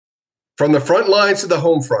From the front lines to the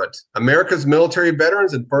home front, America's military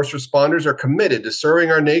veterans and first responders are committed to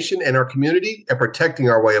serving our nation and our community and protecting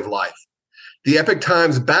our way of life. The Epic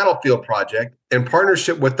Times Battlefield Project, in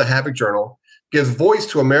partnership with the Havoc Journal, gives voice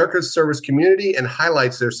to America's service community and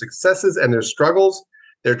highlights their successes and their struggles,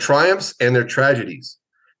 their triumphs and their tragedies.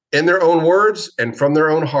 In their own words and from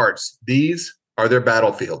their own hearts, these are their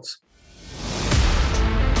battlefields.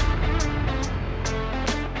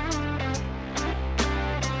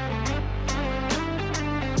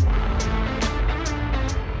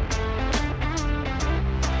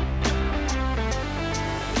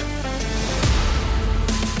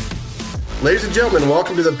 Ladies and gentlemen,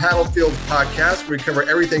 welcome to the Battlefield Podcast, where we cover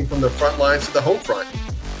everything from the front lines to the home front.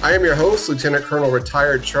 I am your host, Lieutenant Colonel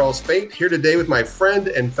retired Charles Fate, here today with my friend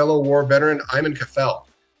and fellow war veteran, Ayman Kafel.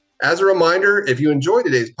 As a reminder, if you enjoyed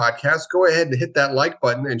today's podcast, go ahead and hit that like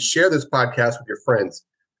button and share this podcast with your friends.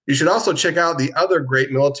 You should also check out the other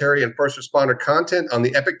great military and first responder content on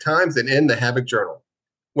the Epic Times and in the Havoc Journal.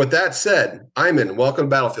 With that said, Ayman, welcome to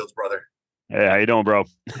Battlefields, brother. Hey, how you doing, bro?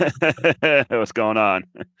 What's going on?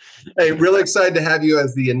 Hey, really excited to have you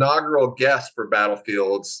as the inaugural guest for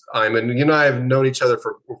Battlefields. Ayman, you and I have known each other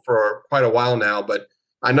for quite a while now, but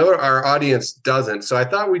I know our audience doesn't. So I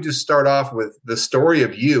thought we'd just start off with the story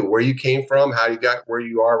of you, where you came from, how you got where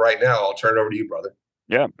you are right now. I'll turn it over to you, brother.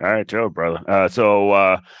 Yeah. All right, Joe, brother. I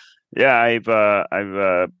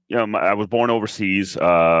was born overseas,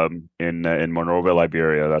 in Monrovia,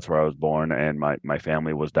 Liberia. That's where I was born, and my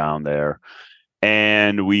family was down there.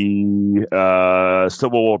 And we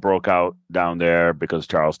Civil War broke out down there because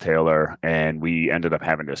Charles Taylor, and we ended up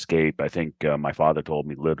having to escape. I think my father told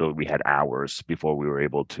me literally we had hours before we were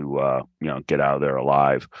able to get out of there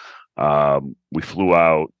alive. We flew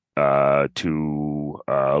out to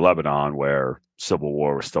Lebanon, where Civil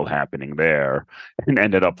War was still happening there, and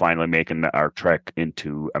ended up finally making our trek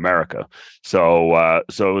into America. So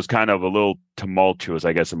it was kind of a little tumultuous,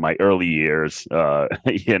 I guess, in my early years,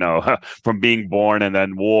 from being born and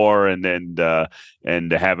then war and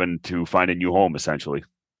having to find a new home, essentially.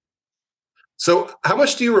 So how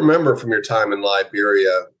much do you remember from your time in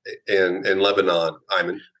Liberia and Lebanon,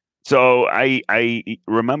 Ayman? So I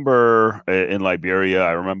remember in Liberia,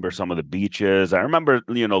 I remember some of the beaches. I remember,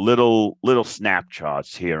 little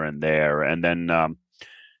snapshots here and there. And then,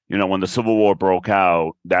 when the Civil War broke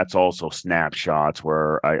out, that's also snapshots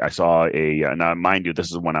where I saw now mind you,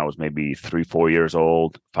 this is when I was maybe 5 years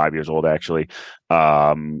old, actually.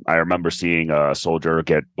 I remember seeing a soldier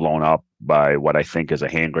get blown up by what I think is a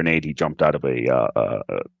hand grenade. He jumped out of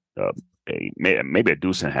maybe a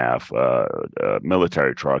deuce and a half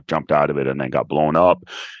military truck, jumped out of it and then got blown up.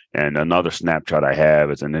 And another snapshot I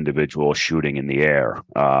have is an individual shooting in the air.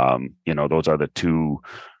 Those are the two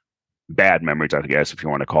bad memories, I guess, if you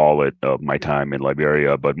want to call it, of my time in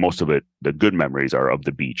Liberia. But most of it, the good memories, are of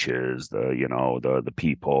the beaches, the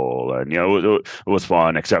people, and it was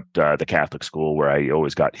fun. Except the Catholic school where I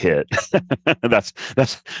always got hit. That's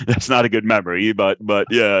not a good memory, but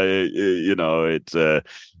yeah, it's.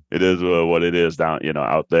 It is what it is down,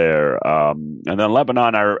 out there. And then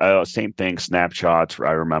Lebanon, same thing, snapshots.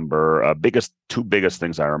 I remember two biggest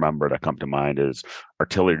things I remember that come to mind is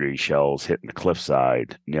artillery shells hitting the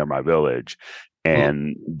cliffside near my village,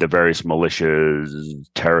 and the various militias,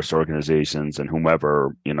 terrorist organizations, and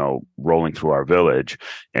whomever, rolling through our village,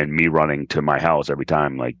 and me running to my house every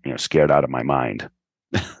time, scared out of my mind.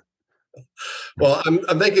 Well,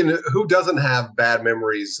 I'm thinking, who doesn't have bad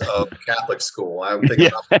memories of Catholic school? I'm thinking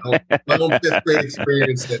about my own fifth grade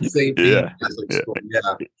experience at St. Pete Catholic school.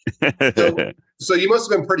 Yeah. So you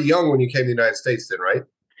must have been pretty young when you came to the United States then, right?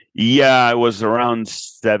 Yeah, I was around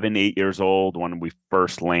 7, 8 years old when we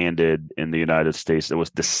first landed in the United States. It was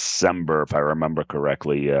December, if I remember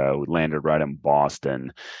correctly. We landed right in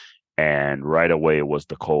Boston, and right away it was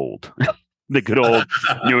the cold. The good old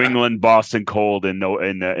New England, Boston cold in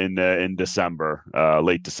December,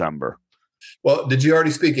 late December. Well, did you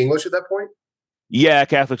already speak English at that point? Yeah,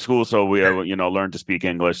 Catholic school, so we learned to speak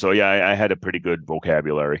English. So yeah, I had a pretty good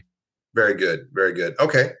vocabulary. Very good, very good.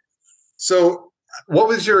 Okay, so what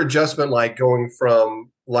was your adjustment like going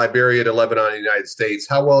from Liberia to Lebanon in the United States?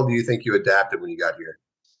 How well do you think you adapted when you got here?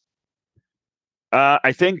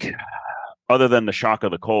 I think, other than the shock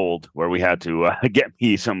of the cold, where we had to get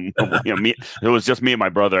me some, it was just me and my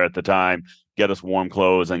brother at the time, get us warm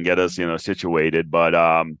clothes and get us, situated. But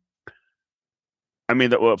from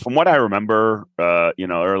what I remember,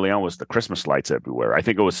 early on was the Christmas lights everywhere. I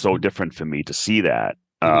think it was so different for me to see that.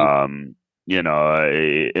 In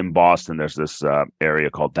Boston, there's this area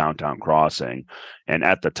called Downtown Crossing, and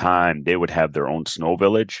at the time they would have their own snow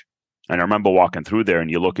village. And I remember walking through there,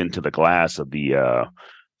 and you look into the glass of the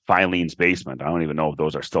Filene's basement. I don't even know if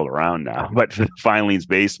those are still around now, but Filene's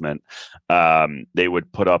basement, they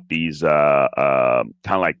would put up these kind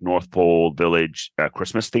of like North Pole Village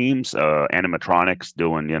Christmas themes, animatronics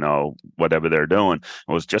doing, whatever they're doing.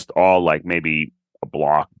 It was just all like maybe a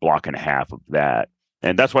block and a half of that.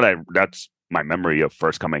 And that's my memory of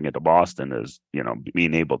first coming into Boston is,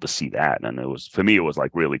 being able to see that. And for me, it was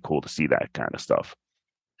like really cool to see that kind of stuff.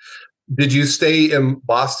 Did you stay in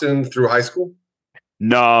Boston through high school?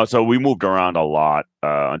 No, so we moved around a lot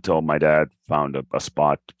until my dad found a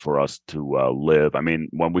spot for us to live. I mean,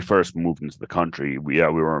 when we first moved into the country, we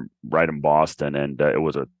were right in Boston, and it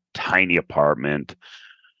was a tiny apartment.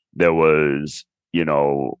 There was,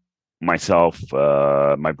 myself,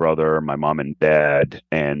 my brother, my mom and dad,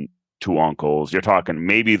 and two uncles. You're talking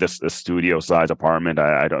maybe the studio size apartment.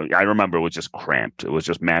 I remember it was just cramped. It was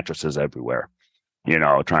just mattresses everywhere.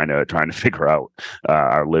 Trying to figure out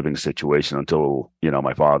our living situation until,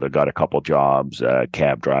 my father got a couple jobs,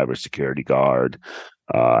 cab driver, security guard.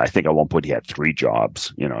 I think at one point he had 3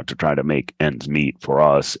 jobs, to try to make ends meet for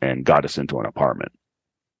us, and got us into an apartment.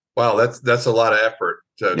 Wow, that's a lot of effort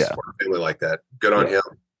to support a family like that. Good on him.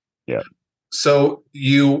 Yeah. So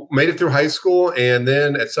you made it through high school, and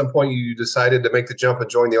then at some point you decided to make the jump and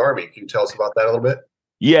join the Army. Can you tell us about that a little bit?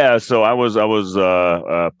 Yeah, so I was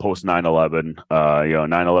post 9/11.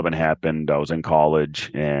 9/11 happened. I was in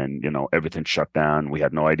college, and everything shut down. We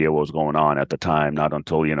had no idea what was going on at the time. Not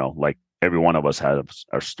until like every one of us had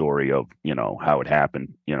our story of how it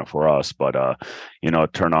happened. For us, but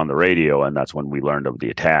turn on the radio, and that's when we learned of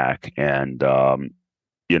the attack. And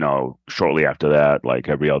shortly after that, like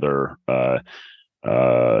every other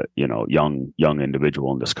young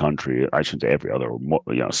individual in this country, I shouldn't say every other,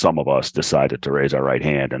 some of us decided to raise our right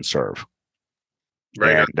hand and serve.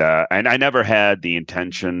 Right. And I never had the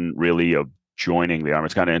intention really of joining the Army.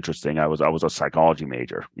 It's kind of interesting. I was a psychology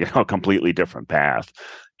major, completely different path.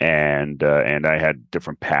 And I had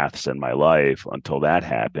different paths in my life until that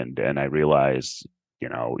happened. And I realized, you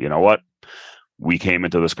know what? We came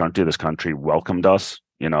into this country welcomed us,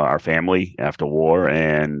 our family after war,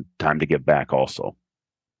 and time to give back also.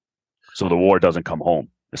 So the war doesn't come home,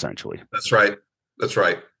 essentially. That's right.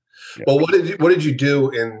 Yeah. Well, what did you do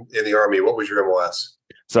in the Army? What was your MOS?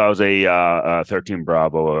 So I was a 13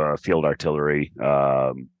 Bravo field artillery,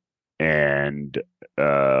 and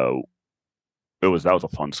that was a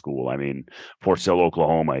fun school. I mean, Fort Sill,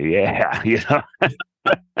 Oklahoma. Yeah,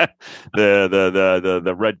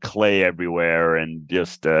 the red clay everywhere, and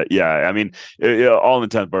just I mean, all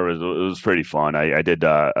intents and purposes, it was pretty fun. I did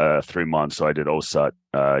 3 months, so I did OSUT,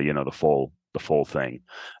 the full thing,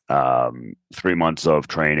 3 months of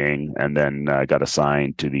training, and then got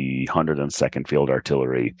assigned to the 102nd Field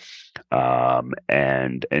Artillery,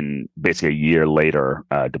 and basically a year later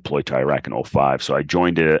deployed to Iraq in 2005. So I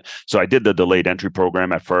joined it. So I did the delayed entry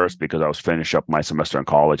program at first because I was finishing up my semester in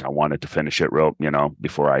college. I wanted to finish it real,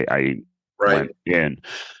 before I went in.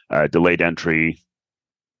 Delayed entry,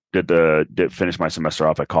 did finish my semester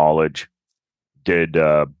off at college, did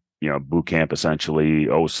boot camp, essentially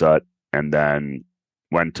OSUT, and then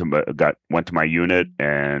went to my unit,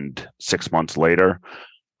 and 6 months later,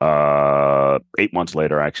 8 months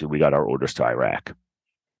later, actually, we got our orders to Iraq.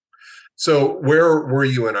 So where were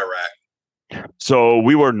you in Iraq? So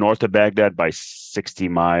we were north of Baghdad by 60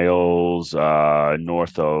 miles,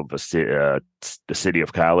 north of the city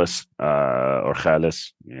of Khalis, or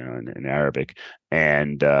Khalis, in Arabic.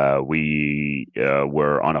 And we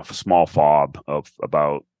were on a small FOB of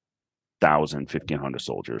about 1,500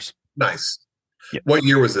 soldiers. Nice. Yep. What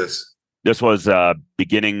year was this? This was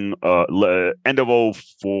beginning, end of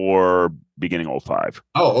 2004, beginning 2005.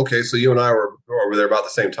 Oh, okay. So you and I were there about the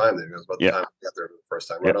same time then. It was about the time we got there the first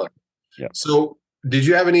time. Right on. Yeah. So did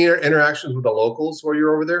you have any interactions with the locals while you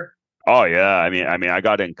were over there? Oh, yeah. I mean, I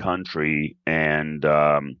got in country, and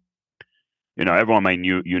everyone in my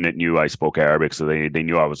unit knew I spoke Arabic, so they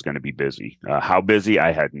knew I was going to be busy. How busy,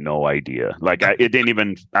 I had no idea. Like I didn't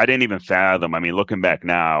even fathom. I mean, looking back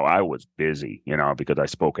now, I was busy, because I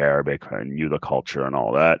spoke Arabic, I knew the culture and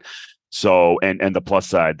all that. So, and the plus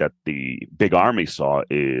side that the big Army saw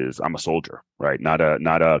is I'm a soldier, right? Not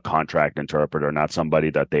a contract interpreter, not somebody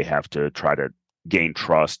that they have to try to gain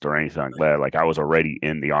trust or anything like that. Like I was already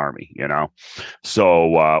in the Army,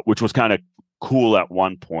 So, which was kind of cool at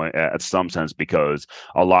one point, at some sense, because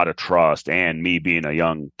a lot of trust, and me being a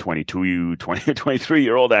young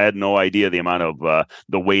 23-year-old, I had no idea the amount of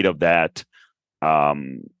the weight of that,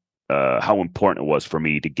 how important it was for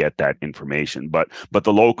me to get that information. But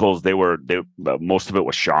the locals, they most of it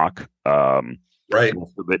was shock. Right.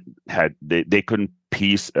 Most of it they couldn't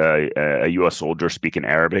a U.S. soldier speaking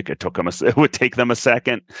Arabic. It would take them a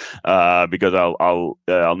second, because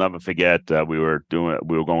I'll never forget. We were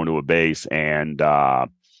going to a base, and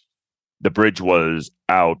the bridge was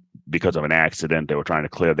out because of an accident. They were trying to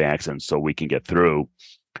clear the accident so we can get through.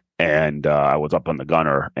 And I was up on the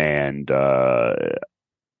gunner, and the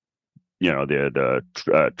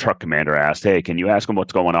truck commander asked, "Hey, can you ask him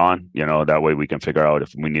what's going on? That way we can figure out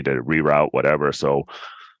if we need to reroute, whatever." So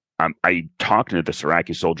I talked to this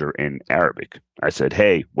Iraqi soldier in Arabic. I said,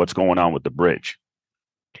 "Hey, what's going on with the bridge?"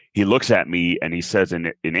 He looks at me and he says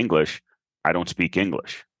in English, "I don't speak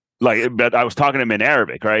English." But I was talking to him in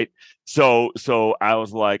Arabic, right? So I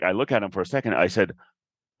was like, I look at him for a second. I said,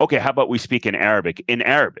 "Okay, how about we speak in Arabic?"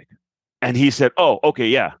 And he said, "Oh, okay,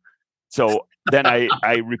 yeah." So then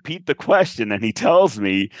I repeat the question, and he tells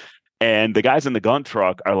me, and the guys in the gun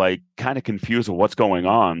truck are like kind of confused with what's going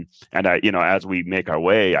on. And as we make our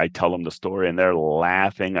way, I tell them the story, and they're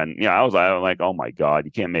laughing. And I was like, "Oh my God,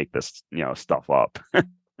 you can't make this stuff up."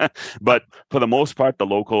 But for the most part, the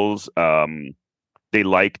locals, they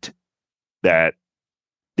liked that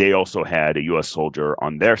they also had a U.S. soldier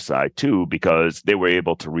on their side too, because they were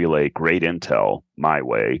able to relay great intel my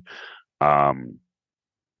way.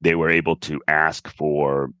 They were able to ask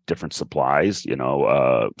for different supplies,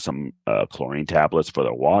 some chlorine tablets for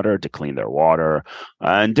their water, to clean their water,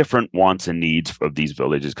 and different wants and needs of these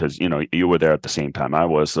villages. Because, you were there at the same time I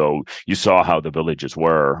was. So you saw how the villages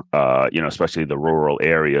were, especially the rural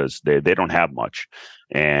areas. They don't have much.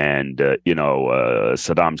 And,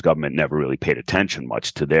 Saddam's government never really paid attention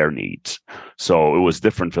much to their needs. So it was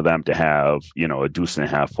different for them to have, a deuce and a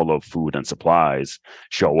half full of food and supplies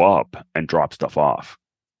show up and drop stuff off.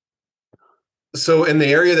 So in the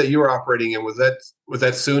area that you were operating in, was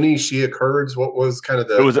that Sunni, Shia, Kurds? What was kind of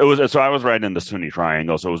the? It was. So I was right in the Sunni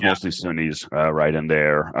triangle. So it was mostly Sunnis right in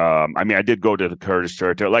there. I did go to the Kurdish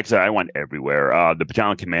territory. Like I said, I went everywhere. The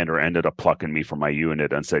battalion commander ended up plucking me from my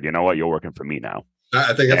unit and said, "You know what? You're working for me now."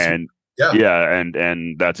 I think that's and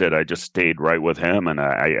that's it. I just stayed right with him, and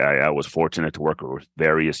I was fortunate to work with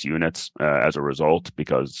various units as a result,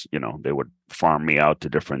 because they would farm me out to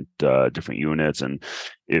different units, and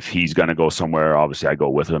if he's going to go somewhere, obviously I go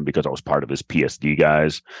with him because I was part of his PSD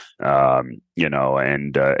guys, and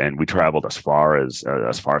we traveled as far as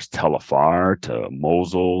Tel Afar, to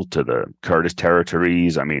Mosul, to the Kurdish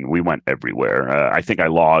territories. I mean, we went everywhere. I think I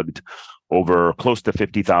logged over close to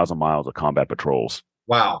 50,000 miles of combat patrols.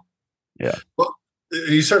 Wow. Yeah. Well,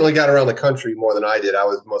 you certainly got around the country more than I did. I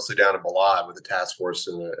was mostly down in Balad with the task force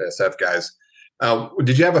and the SF guys.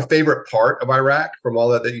 Did you have a favorite part of Iraq from all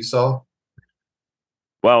that you saw?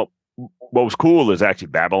 Well, what was cool is actually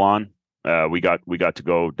Babylon. We got to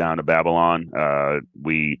go down to Babylon.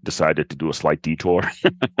 We decided to do a slight detour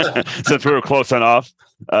since we were close enough.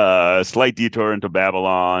 Slight detour into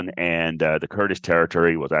Babylon, and the Kurdish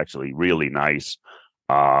territory was actually really nice.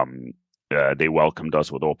 They welcomed us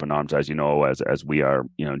with open arms, as you know, as we are,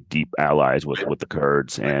 deep allies with the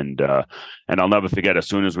Kurds. And I'll never forget, as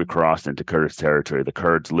soon as we crossed into Kurdish territory, the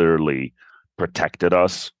Kurds literally protected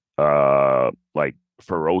us, like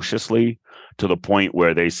ferociously, to the point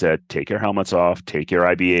where they said, "Take your helmets off, take your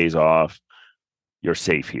IBAs off. You're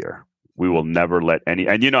safe here. We will never let any."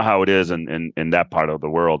 And you know how it is in that part of the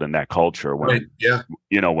world, in that culture, when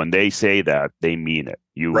when they say that, they mean it.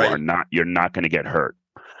 You're not going to get hurt.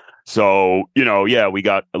 So, we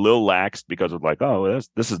got a little laxed because of like, "Oh,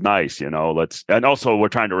 this is nice, let's," and also we're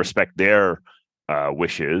trying to respect their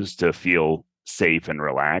wishes to feel safe and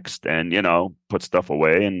relaxed, and, put stuff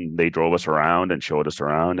away. And they drove us around and showed us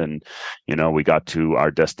around, and, we got to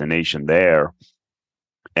our destination there.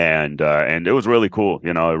 And it was really cool.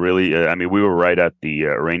 We were right at the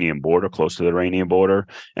Iranian border, close to the Iranian border,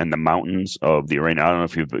 and the mountains of the Iranian. I don't know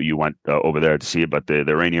if you went over there to see it, but the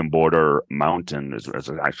Iranian border mountain is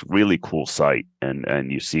actually a really cool sight. And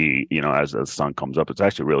you see, as the sun comes up, it's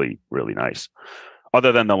actually really, really nice.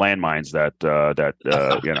 Other than the landmines that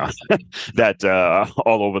that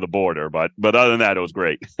all over the border, but other than that, it was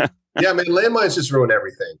great. Yeah, landmines just ruin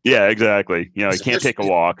everything. Yeah, exactly. You can't take a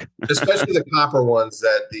walk. Especially the copper ones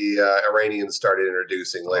that the Iranians started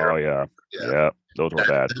introducing later. Oh, yeah. Those were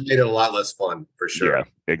bad. That made it a lot less fun, for sure. Yeah,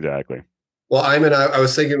 exactly. Well, Ayman, I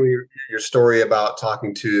was thinking your story about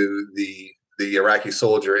talking to the Iraqi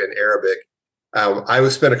soldier in Arabic. I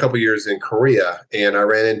spent a couple years in Korea, and I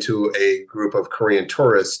ran into a group of Korean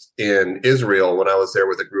tourists in Israel when I was there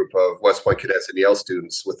with a group of West Point cadets and Yale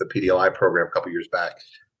students with the PDLI program a couple years back.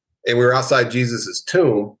 and we were outside Jesus's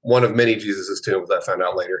tomb, one of many Jesus's tombs I found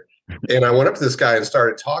out later. And I went up to this guy and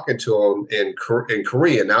started talking to him in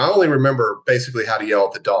Korean. Now, I only remember basically how to yell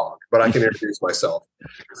at the dog, but I can introduce myself.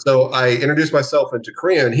 So I introduced myself into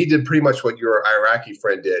Korean, and he did pretty much what your Iraqi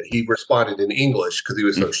friend did. He responded in English because he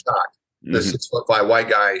was so shocked. This 6'5" white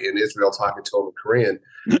guy in Israel talking to him in Korean.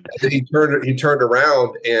 And then he turned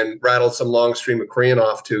around and rattled some long stream of Korean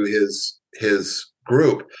off to his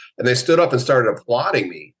group, and they stood up and started applauding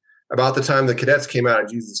me. About the time the cadets came out of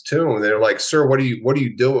Jesus' tomb, and they were like, "Sir, what do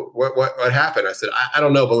you do? What happened?" I said, "I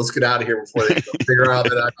don't know, but let's get out of here before they figure out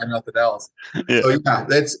that I got nothing else." Yeah. So yeah,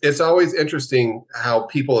 it's always interesting how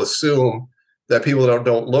people assume that people that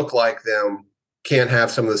don't look like them can't have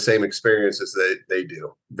some of the same experiences they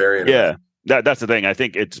do. Very interesting. Yeah, that's the thing. I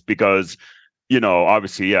think it's because,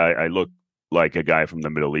 obviously, I look like a guy from the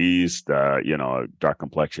Middle East, dark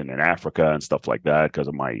complexion in Africa and stuff like that because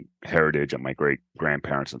of my heritage and my great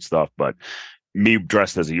grandparents and stuff. But me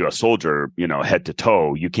dressed as a U.S. soldier, head to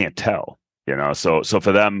toe, you can't tell, So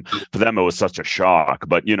for them it was such a shock.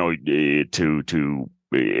 But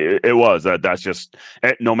it was that's just,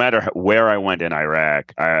 no matter where I went in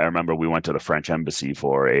Iraq. I remember we went to the French embassy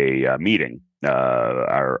for a meeting.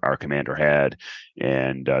 Our commander had,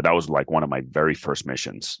 and that was like one of my very first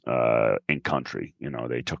missions in country.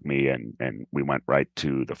 They took me and we went right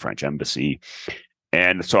to the French embassy,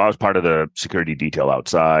 and so I was part of the security detail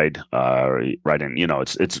outside, right in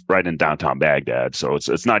it's right in downtown Baghdad, so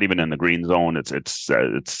it's not even in the green zone. It's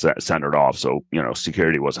centered off, so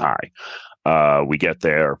security was high. We get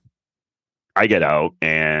there, I get out,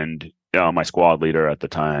 and my squad leader at the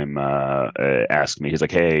time asked me, he's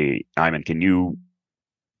like, "Hey, Ayman, can you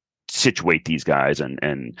situate these guys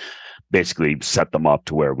and basically set them up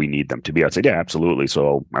to where we need them to be?" I said, "Yeah, absolutely."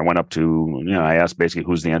 So I went up to, I asked basically,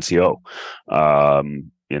 "Who's the NCO?"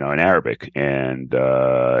 In Arabic, and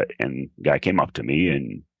the guy came up to me,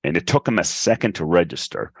 and it took him a second to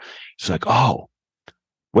register. He's like, "Oh,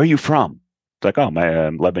 where are you from?" It's like, "Oh,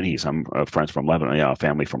 I'm Lebanese. I'm friends from Lebanon,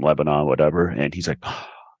 family from Lebanon, whatever." And he's like,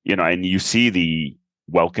 and you see the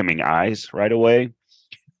welcoming eyes right away.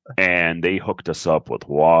 And they hooked us up with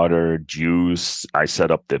water, juice. I set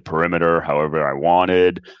up the perimeter however I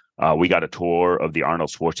wanted. We got a tour of the Arnold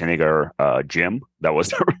Schwarzenegger gym that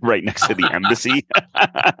was right next to the embassy.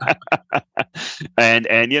 and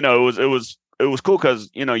it was cool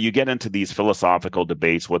because, you get into these philosophical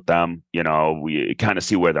debates with them. We kind of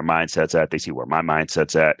see where their mindset's at. They see where my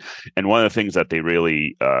mindset's at. And one of the things that they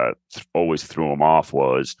really always threw them off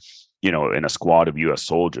was, in a squad of U.S.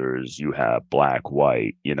 soldiers, you have black,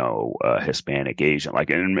 white, Hispanic, Asian,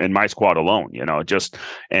 like in my squad alone,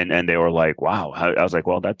 and they were like, "Wow." I was like,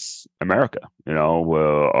 "Well, that's America.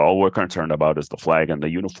 All we're concerned about is the flag and the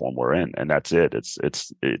uniform we're in, and that's it.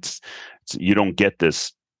 It's you don't get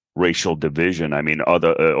this racial division. I mean,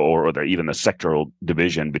 even the sectoral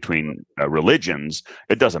division between religions.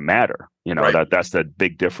 It doesn't matter. Right. That's the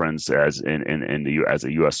big difference as as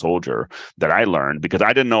a U.S. soldier that I learned, because I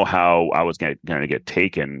didn't know how I was going to get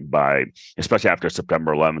taken by, especially after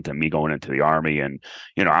September 11th and me going into the Army. And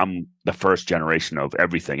I'm the first generation of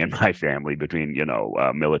everything in my family between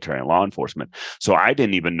military and law enforcement. So I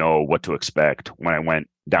didn't even know what to expect when I went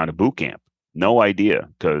down to boot camp. No idea,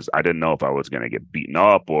 because I didn't know if I was going to get beaten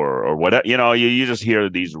up or whatever. You just hear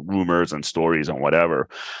these rumors and stories and whatever.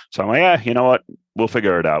 So I'm like, "Yeah, you know what? We'll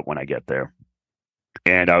figure it out when I get there."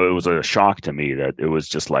 And it was a shock to me that it was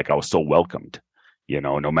just like I was so welcomed,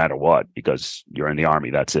 no matter what, because you're in the Army.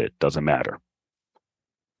 That's it. Doesn't matter.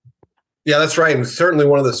 Yeah, that's right. And certainly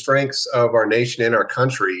one of the strengths of our nation and our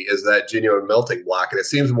country is that genuine melting block. And it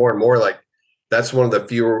seems more and more like that's one of the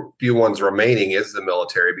few ones remaining is the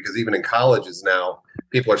military, because even in colleges now,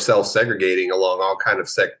 people are self-segregating along all kind of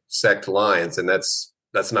sect lines, and that's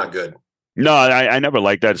not good. No, I never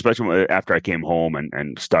liked that, especially after I came home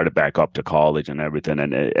and started back up to college and everything.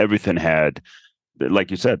 And everything had,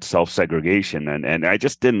 like you said, self-segregation. And I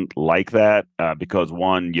just didn't like that because,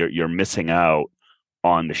 one, you're missing out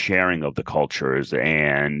on the sharing of the cultures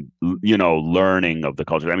and learning of the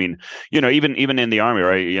culture. I mean, even in the Army,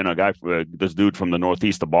 right? This dude from the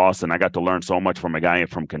Northeast of Boston, I got to learn so much from a guy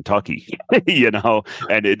from Kentucky,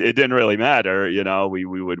 and it didn't really matter.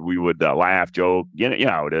 We would laugh, joke,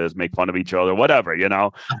 it is, make fun of each other, whatever. Yeah,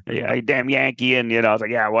 damn Yankee, and I was like,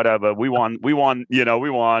 yeah, whatever. We won, we won,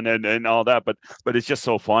 and all that. But it's just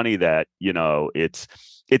so funny that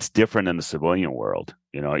it's different in the civilian world.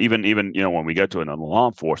 Even when we get to it in the law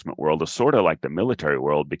enforcement world, it's sort of like the military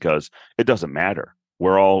world, because it doesn't matter. We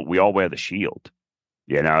all wear the shield.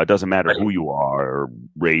 It doesn't matter who you are,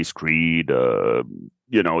 race, creed,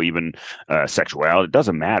 even sexuality. It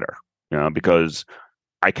doesn't matter, because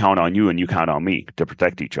I count on you and you count on me to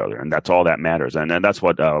protect each other. And that's all that matters. And that's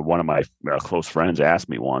what one of my close friends asked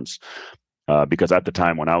me once. Because at the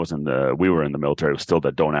time when we were in the military, it was still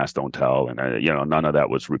the don't ask, don't tell. And, none of that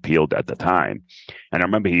was repealed at the time. And I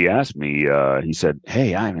remember he asked me, he said,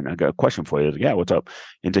 "Hey, I got a question for you." I was like, "Yeah, what's up?"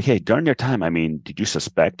 And he's like, "Hey, during your time, did you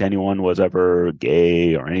suspect anyone was ever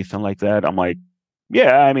gay or anything like that?" I'm like,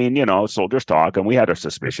 "Yeah, soldiers talk, and we had our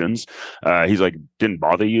suspicions." He's like, "Didn't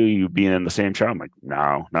bother you being in the same shower?" I'm like,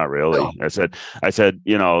 "No, not really." No. I said,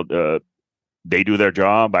 they do their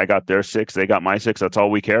job. I got their six. They got my six. That's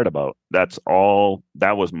all we cared about. That's all.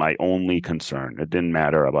 That was my only concern. It didn't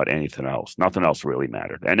matter about anything else. Nothing else really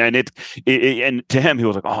mattered. And then and to him, he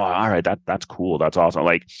was like, "Oh, all right, that's cool. That's awesome."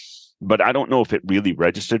 Like, but I don't know if it really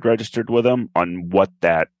registered with him on what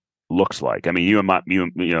that looks like. I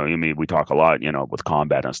mean, we talk a lot, with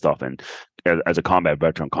combat and stuff. And as a combat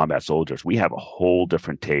veteran, combat soldiers, we have a whole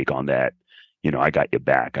different take on that. I got your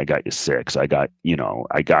back. I got your six. I got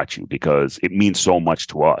you, because it means so much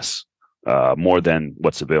to us, more than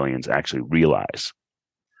what civilians actually realize.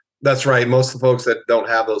 That's right. Most of the folks that don't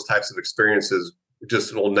have those types of experiences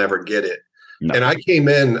just will never get it. No. And I came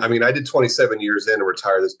in, I did 27 years in and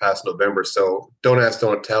retired this past November. So don't ask,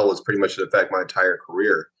 don't tell was pretty much in effect my entire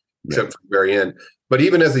career, except for the very end. But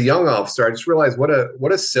even as a young officer, I just realized what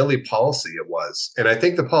a silly policy it was. And I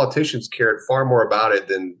think the politicians cared far more about it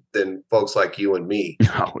than folks like you and me.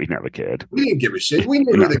 No, we never cared. We didn't give a shit. We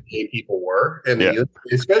knew who the gay people were. And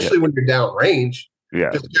especially when you're downrange,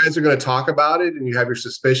 just guys are going to talk about it and you have your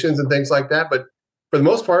suspicions and things like that. But for the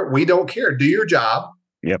most part, we don't care. Do your job.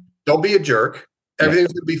 Yep. Don't be a jerk.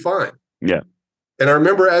 Everything's going to be fine. Yeah. And I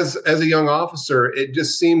remember as a young officer, it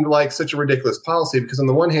just seemed like such a ridiculous policy, because on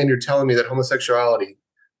the one hand, you're telling me that homosexuality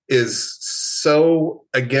is so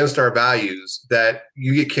against our values that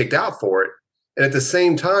you get kicked out for it. And at the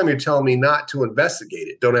same time, you're telling me not to investigate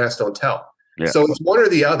it. Don't ask, don't tell. Yeah. So it's one or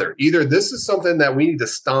the other. Either this is something that we need to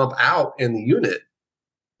stomp out in the unit,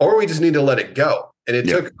 or we just need to let it go. And it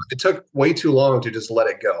took way too long to just let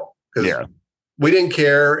it go, because we didn't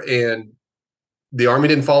care. And the Army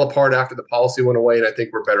didn't fall apart after the policy went away, and I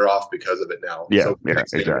think we're better off because of it now.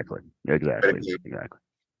 Exactly.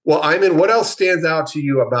 Well, Ayman, what else stands out to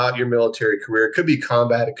you about your military career? It could be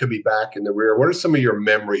combat, it could be back in the rear. What are some of your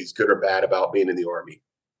memories, good or bad, about being in the Army?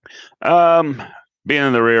 Being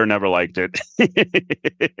in the rear, never liked it.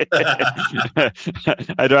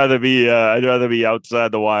 I'd rather be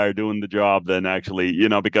outside the wire doing the job than actually,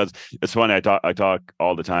 because it's funny. I talk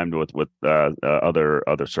all the time with other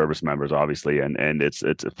service members, obviously, and it's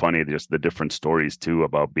funny, just the different stories too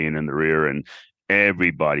about being in the rear, and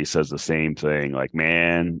everybody says the same thing. Like,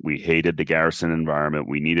 man, we hated the garrison environment.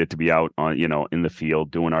 We needed to be out on, in the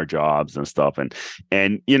field doing our jobs and stuff, and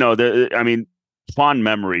fond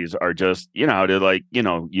memories are just, they're like,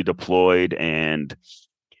 you deployed and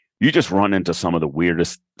you just run into some of the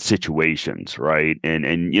weirdest situations, right?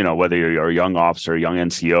 And whether you're a young officer, young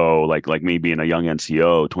NCO, like me being a young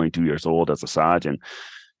NCO, 22 years old as a sergeant,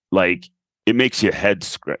 like, it makes your head,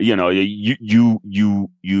 you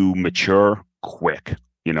mature quick,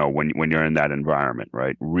 when you're in that environment,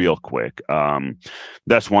 right? Real quick.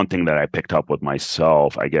 That's one thing that I picked up with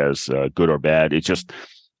myself, I guess, good or bad. It's just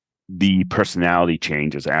the personality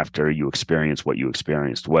changes after you experience what you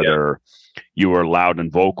experienced, whether you were loud and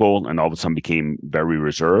vocal and all of a sudden became very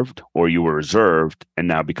reserved, or you were reserved and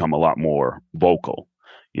now become a lot more vocal.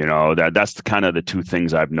 That's kind of the two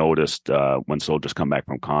things I've noticed when soldiers come back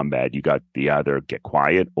from combat. You got to either get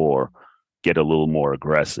quiet or get a little more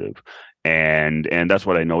aggressive. And that's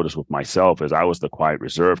what I noticed with myself, is I was the quiet,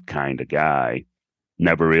 reserved kind of guy.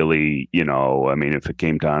 Never really, if it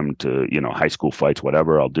came time to, high school fights,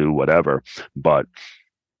 whatever, I'll do whatever. But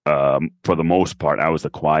for the most part, I was the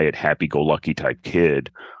quiet, happy-go-lucky type kid,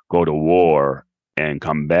 go to war and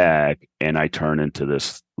come back, and I turn into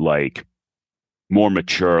this, like, more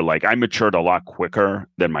mature. Like, I matured a lot quicker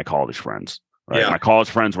than my college friends. Right? Yeah. My college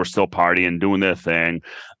friends were still partying, doing their thing.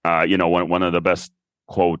 One of the best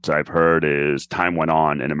quotes I've heard is, time went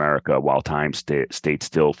on in America while time stayed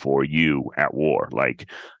still for you at war. Like,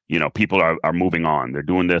 people are moving on. They're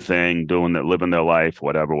doing their thing, living their life,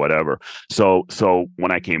 whatever. So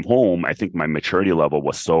when I came home, I think my maturity level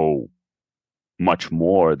was so much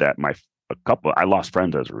more that I lost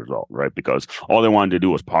friends as a result, right? Because all they wanted to do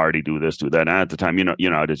was party, do this, do that. And at the time,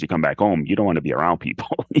 as you come back home, you don't want to be around people,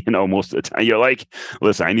 most of the time. You're like,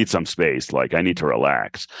 listen, I need some space. Like, I need to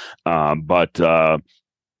relax. But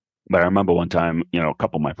I remember one time, a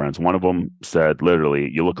couple of my friends, one of them said, literally,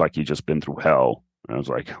 "You look like you just been through hell." And I was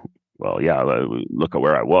like, well, yeah, look at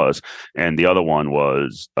where I was. And the other one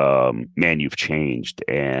was, man, you've changed.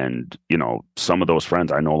 And, some of those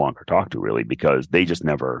friends I no longer talk to really because they just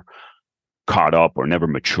never caught up or never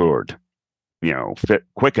matured, fit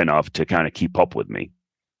quick enough to kind of keep up with me,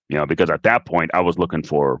 because at that point I was looking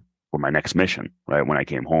for my next mission, right? When I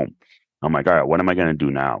came home, I'm like, all right, what am I going to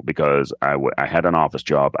do now? Because I had an office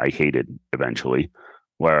job I hated eventually,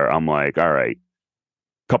 where I'm like, all right,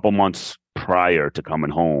 couple months prior to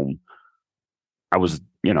coming home, I was,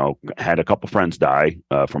 had a couple friends die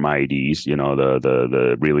from IEDs,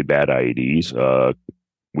 the really bad IEDs.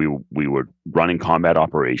 We were running combat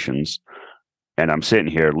operations, and I'm sitting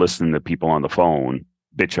here listening to people on the phone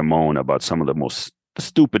bitch and moan about some of the most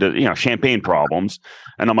stupid, champagne problems,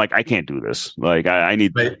 and I'm like, I can't do this. Like, I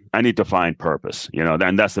need Right. I need to find purpose,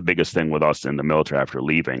 and that's the biggest thing with us in the military after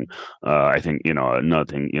leaving. I think another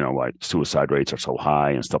thing, why suicide rates are so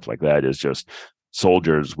high and stuff like that is just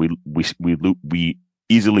soldiers. We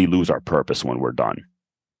easily lose our purpose when we're done.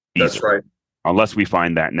 That's right. Unless we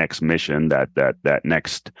find that next mission, that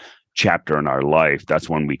next chapter in our life, that's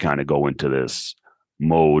when we kind of go into this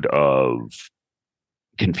mode of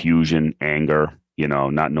confusion, anger,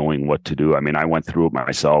 not knowing what to do. I mean, I went through it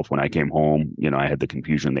myself when I came home. I had the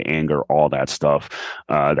confusion, the anger, all that stuff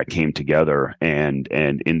that came together. And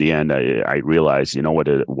in the end, I realized,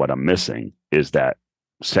 what I'm missing is the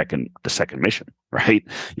second mission, right?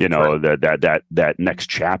 Right. That next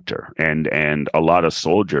chapter. And a lot of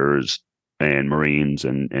soldiers and Marines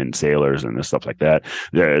and sailors and stuff like that,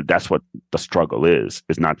 that's what the struggle is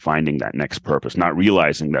not finding that next purpose, not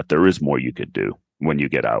realizing that there is more you could do when you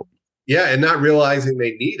get out. Yeah, and not realizing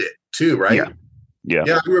they need it too, right?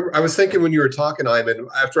 Yeah. I was thinking when you were talking, Ayman,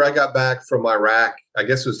 after I got back from Iraq, I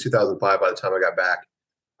guess it was 2005 by the time I got back,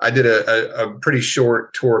 I did a pretty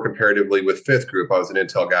short tour comparatively with Fifth Group. I was an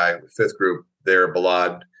intel guy with Fifth Group there at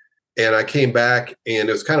Balad. And I came back, and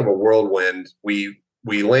it was kind of a whirlwind. We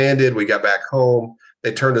landed, we got back home,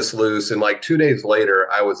 they turned us loose. And like 2 days later,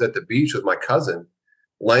 I was at the beach with my cousin,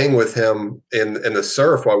 laying with him in the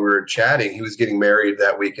surf while we were chatting. He was getting married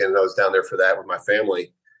that weekend, and I was down there for that with my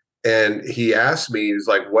family. And he asked me, he was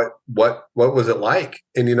like, what was it like?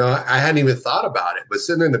 And, I hadn't even thought about it, but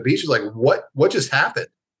sitting there on the beach, was like, what just happened?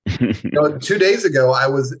 2 days ago, I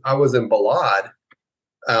was in Balad,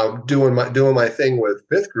 doing my thing with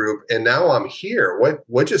Fifth Group, and now I'm here.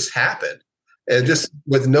 What just happened? And just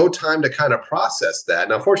with no time to kind of process that.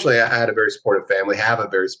 And unfortunately, I had a very supportive family, have a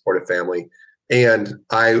very supportive family. And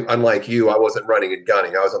I, unlike you, I wasn't running and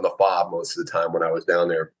gunning. I was on the fob most of the time when I was down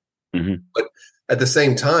there. Mm-hmm. But at the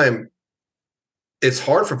same time, it's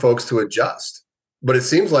hard for folks to adjust. But it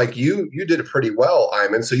seems like you did it pretty well,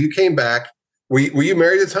 Ayman. So you came back. Were you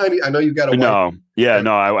married at the time? I know you've got a wife. No. Yeah,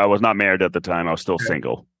 no, I was not married at the time. I was still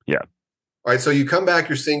single. Yeah. All right. So you come back,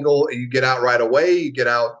 you're single, you get out right away, you get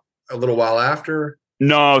out a little while after.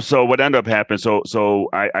 No, so what ended up happening? So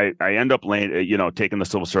I end up taking the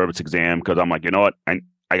civil service exam because I'm like, you know what, I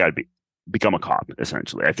got to become a cop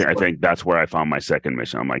essentially. I think that's where I found my second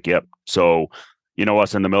mission. I'm like, yep. So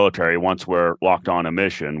us in the military, once we're locked on a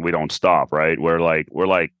mission, we don't stop, right? We're like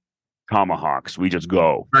tomahawks. We just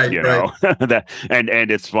go, right. That and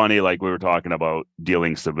it's funny, like we were talking about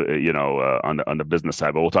dealing, on the business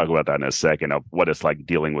side, but we'll talk about that in a second of what it's like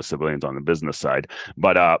dealing with civilians on the business side.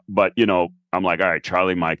 But I'm like, all right,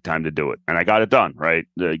 Charlie, Mike, time to do it, and I got it done. Right,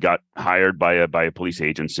 got hired by a police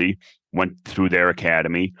agency, went through their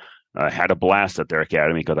academy. Had a blast at their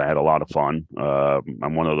academy because I had a lot of fun.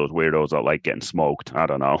 I'm one of those weirdos that like getting smoked. I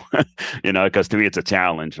don't know, because to me it's a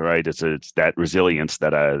challenge, right? It's that resilience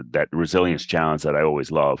that resilience challenge that I always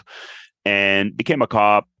love. And became a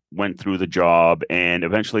cop, went through the job, and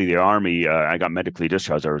eventually the Army. I got medically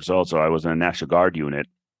discharged as a result, so I was in a National Guard unit,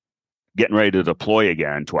 getting ready to deploy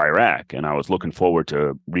again to Iraq, and I was looking forward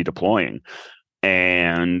to redeploying.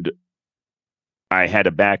 And I had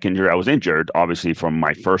a back injury. I was injured, obviously, from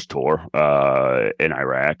my first tour in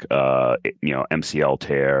Iraq. MCL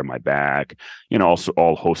tear, my back. Also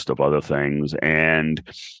all host of other things. And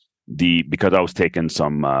because I was taking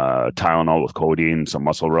some Tylenol with codeine, some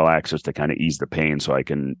muscle relaxers to kind of ease the pain, so I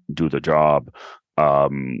can do the job.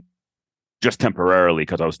 Just temporarily,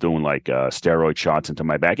 because I was doing like steroid shots into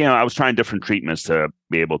my back. I was trying different treatments to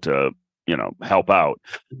be able to help out.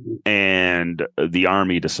 And the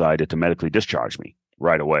Army decided to medically discharge me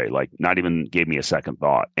right away, like not even gave me a second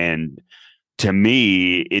thought. And to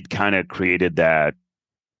me, it kind of created that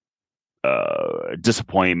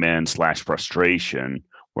disappointment / frustration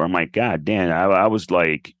where I'm like, God damn, I was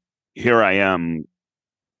like, here I am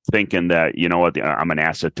thinking that, I'm an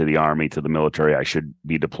asset to the Army, to the military. I should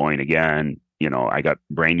be deploying again. I got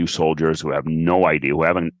brand new soldiers who have no idea, who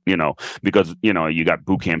haven't, because, you got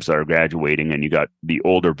boot camps that are graduating, and you got the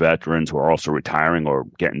older veterans who are also retiring or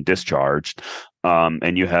getting discharged.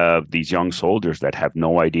 And you have these young soldiers that have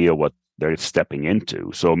no idea what they're stepping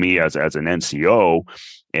into. So me as an NCO,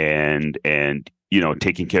 and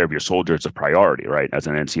taking care of your soldiers is a priority, right? As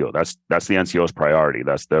an NCO, that's the NCO's priority.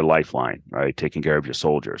 That's their lifeline, right? Taking care of your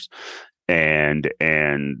soldiers. And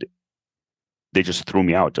they just threw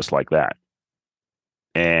me out just like that.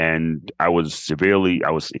 And I was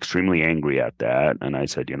extremely angry at that. And I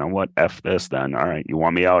said, you know what? F this then. All right. You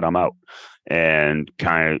want me out? I'm out. And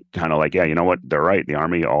kind of like, yeah, you know what? They're right. The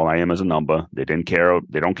Army, all I am is a number. They don't care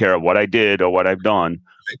what I did or what I've done.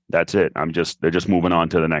 That's it. They're just moving on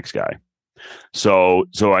to the next guy. So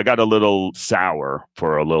I got a little sour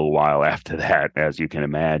for a little while after that, as you can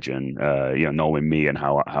imagine, knowing me and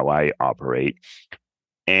how I operate.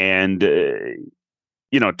 And,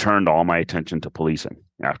 turned all my attention to policing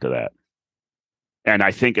after that. And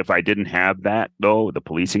I think if I didn't have that, though, the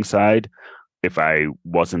policing side, if I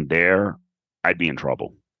wasn't there, I'd be in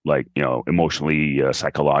trouble, like, emotionally,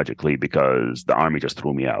 psychologically, because the Army just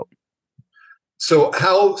threw me out. So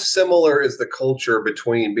how similar is the culture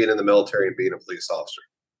between being in the military and being a police officer?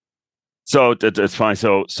 So it's fine.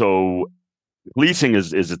 So policing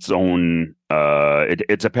is its own,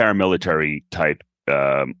 it's a paramilitary type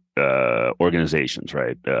organizations,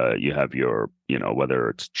 right? You have your, whether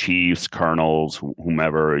it's chiefs, colonels,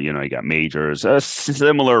 whomever, you got majors, a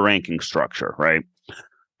similar ranking structure, right?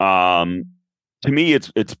 To me,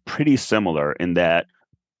 it's pretty similar in that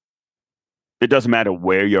it doesn't matter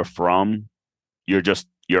where you're from.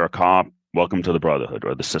 You're a cop. Welcome to the brotherhood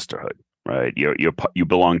or the sisterhood, right? You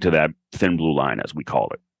belong to that thin blue line, as we call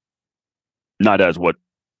it, not as what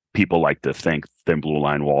people like to think, thin blue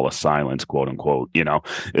line, wall of silence, quote unquote.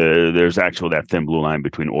 There's actually that thin blue line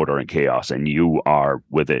between order and chaos, and you are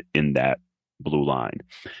with it in that blue line.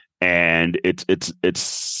 And it's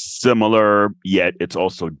similar, yet it's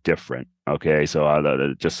also different. Okay, so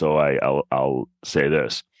I'll say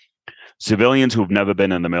this: civilians who've never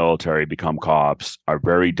been in the military become cops are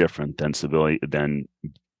very different than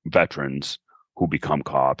veterans who become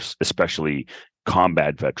cops, especially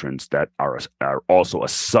combat veterans that are also a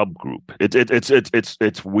subgroup.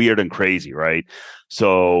 It's weird and crazy, right?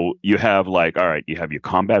 So you have you have your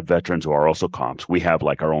combat veterans who are also cops. We have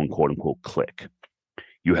like our own quote unquote clique.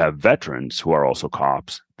 You have veterans who are also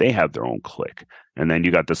cops. They have their own clique. And then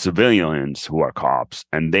you got the civilians who are cops,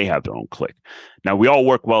 and they have their own clique. Now, we all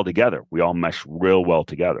work well together. We all mesh real well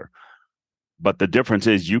together. But the difference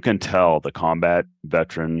is you can tell the combat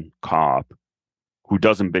veteran cop who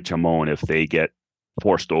doesn't bitch and moan if they get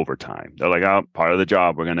forced overtime. They're like, oh, part of the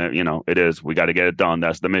job. We're going to, it is, we got to get it done.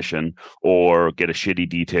 That's the mission. Or get a shitty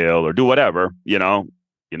detail or do whatever,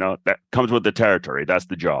 that comes with the territory. That's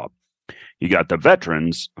the job. You got the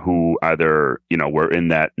veterans who either, were in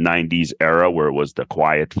that 90s era where it was the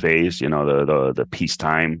quiet phase, the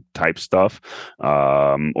peacetime type stuff,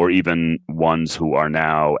 or even ones who are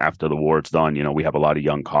now, after the war's done, we have a lot of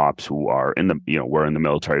young cops who are in the, were in the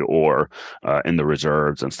military or in the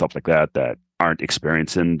reserves and stuff like that aren't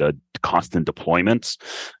experiencing the constant deployments.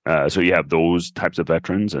 So you have those types of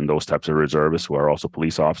veterans and those types of reservists who are also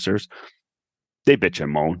police officers. They bitch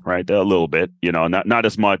and moan, right? They're a little bit, not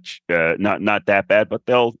as much, not that bad, but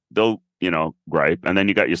they'll gripe. And then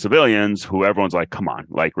you got your civilians who everyone's like, come on,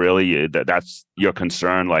 like really, that's your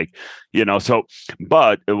concern, like, So,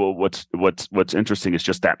 but what's interesting is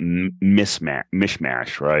just that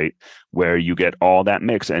mishmash, right? Where you get all that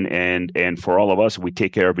mix, and for all of us, we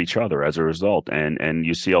take care of each other as a result. And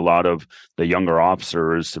you see a lot of the younger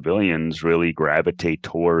officers, civilians, really gravitate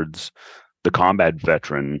towards the combat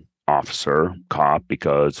veteran officer, cop,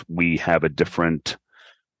 because we have a different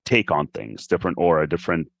take on things, different aura,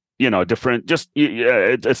 different, just,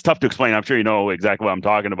 it's tough to explain. I'm sure you know exactly what I'm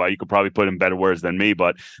talking about. You could probably put in better words than me,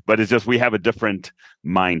 but it's just, we have a different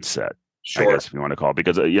mindset, sure. I guess if you want to call it,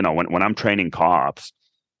 because, when I'm training cops,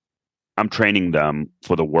 I'm training them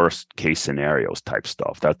for the worst case scenarios type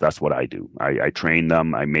stuff. That's what I do. I train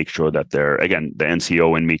them. I make sure that again, the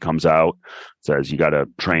NCO in me comes out, says you got to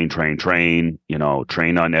train, train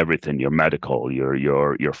on everything, your medical,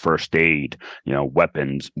 your first aid,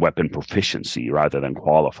 weapon proficiency rather than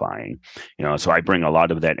qualifying, so I bring a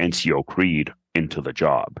lot of that NCO creed into the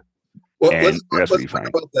job. Well, let's talk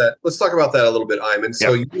about that. Let's talk about that a little bit, Ayman.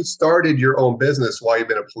 So you started your own business while you've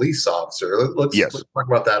been a police officer. Let's talk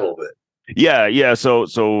about that a little bit. Yeah. So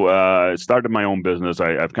I started my own business.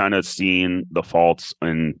 I've kind of seen the faults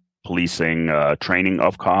in policing training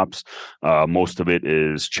of cops. Most of it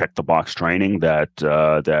is check the box training that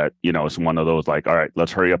is one of those like, all right,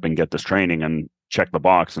 let's hurry up and get this training and check the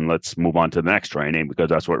box and let's move on to the next training, because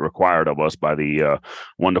that's what required of us by the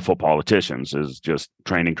wonderful politicians, is just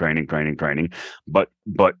training. But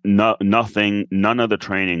nothing, none of the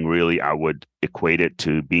training really, I would equate it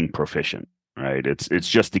to being proficient, right? It's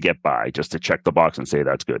just to get by, just to check the box and say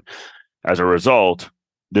that's good. As a result,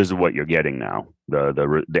 this is what you're getting now.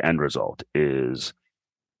 The end result is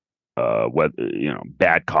whether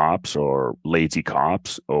bad cops or lazy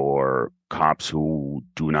cops or cops who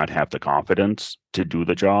do not have the confidence to do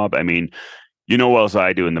the job. I mean, as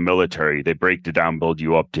I do in the military, they break it down, build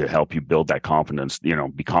you up to help you build that confidence,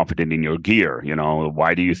 be confident in your gear.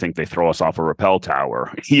 Why do you think they throw us off a rappel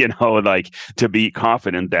tower? Like, to be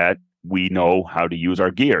confident that we know how to use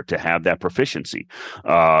our gear, to have that proficiency.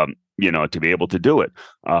 To be able to do it.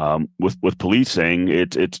 With policing,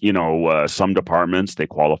 it's some departments, they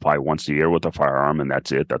qualify once a year with a firearm, and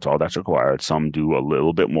that's it. That's all that's required. Some do a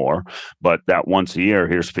little bit more, but that once a year,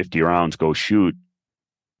 here's 50 rounds, go shoot.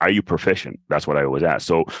 Are you proficient? That's what I always ask.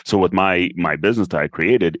 So with my business that I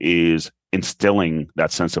created is instilling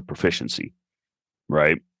that sense of proficiency,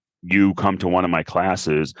 right? You come to one of my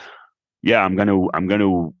classes, yeah, I'm going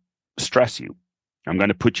to stress you. I'm going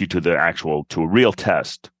to put you to a real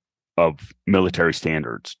test of military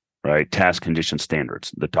standards, right? Task, condition,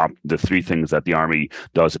 standards. The three things that the Army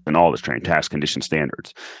does in all this training: task, condition,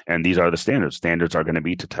 standards. And these are the standards. Standards are going to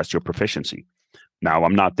be to test your proficiency. Now,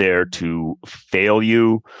 I'm not there to fail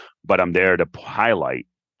you, but I'm there to highlight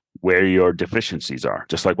where your deficiencies are,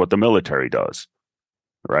 just like what the military does,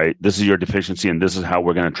 right? This is your deficiency, and this is how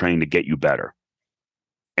we're going to train to get you better.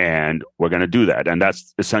 And we're going to do that. And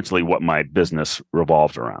that's essentially what my business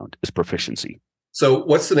revolves around, is proficiency. So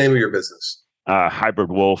what's the name of your business?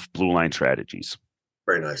 Hybrid Wolf Blue Line Strategies.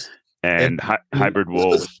 Very nice. And Hybrid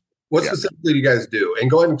Wolf. What specifically do you guys do?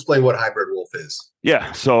 And go ahead and explain what Hybrid Wolf is.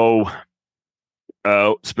 Yeah. So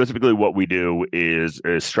specifically what we do is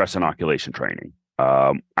stress inoculation training.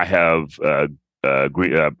 I have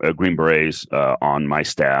Green Berets on my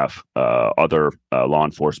staff, other law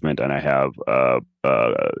enforcement, and I have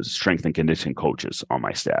strength and conditioning coaches on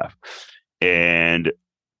my staff. And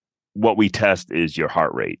what we test is your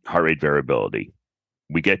heart rate variability.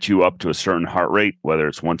 We get you up to a certain heart rate, whether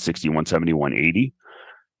it's 160, 170, 180,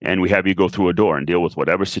 and we have you go through a door and deal with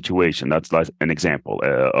whatever situation. That's an example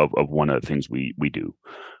of one of the things we do.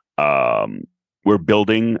 We're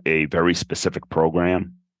building a very specific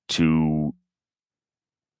program to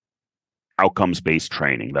outcomes-based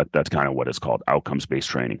training. That's kind of what it's called. Outcomes-based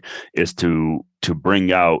training is to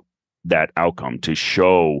bring out that outcome, to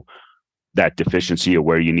show that deficiency of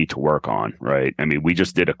where you need to work on, right? I mean, we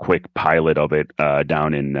just did a quick pilot of it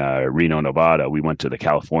down in Reno, Nevada. We went to the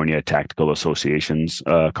California Tactical Associations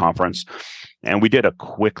conference, and we did a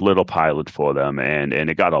quick little pilot for them, and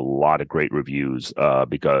it got a lot of great reviews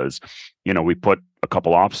because, we put a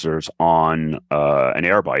couple officers on an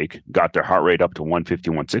air bike, got their heart rate up to 150,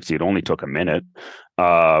 160. It only took a minute,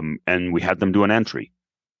 and we had them do an entry.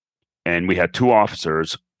 And we had two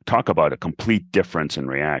officers talk about a complete difference in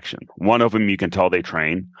reaction. One of them, you can tell they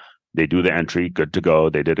train, they do the entry, good to go,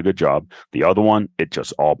 they did a good job. The other one, it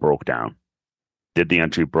just all broke down. Did the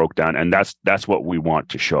entry, broke down, and that's what we want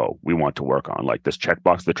to show. We want to work on, like this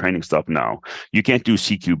checkbox, the training stuff. No, you can't do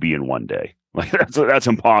CQB in one day. Like that's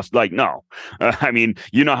impossible. Like no, I mean,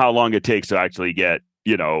 how long it takes to actually get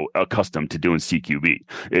accustomed to doing CQB.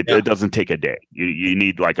 It doesn't take a day. You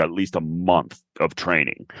need like at least a month of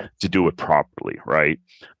training to do it properly, right?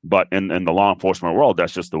 But in the law enforcement world,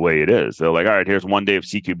 that's just the way it is. They're like, all right, here's one day of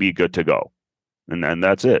CQB, good to go, and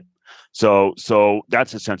that's it. So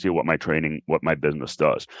that's essentially what my business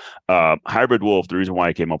does. Hybrid Wolf. The reason why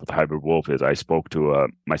I came up with Hybrid Wolf is I spoke to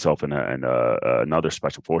myself and another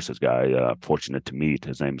Special Forces guy. Fortunate to meet.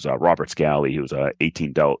 His name's Robert Scally. He was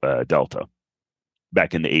 18 Delta.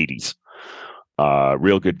 Back in the 80s.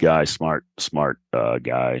 Real good guy, smart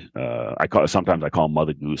guy. Sometimes I call him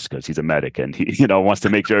Mother Goose because he's a medic and he wants to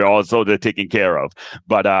make sure all soldiers are taken care of.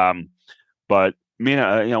 But me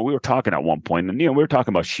and we were talking at one point, and we were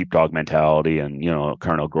talking about sheepdog mentality and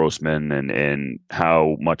Colonel Grossman and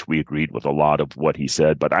how much we agreed with a lot of what he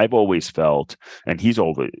said. But I've always felt, and he's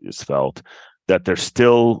always felt, that there's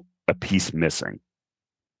still a piece missing.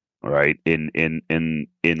 Right, in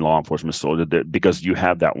law enforcement soldier, because you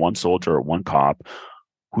have that one soldier or one cop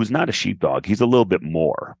who's not a sheepdog. He's a little bit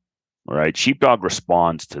more, right? Sheepdog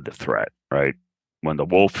responds to the threat, right? When the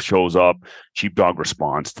wolf shows up, sheepdog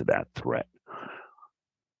responds to that threat.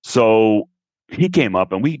 So he came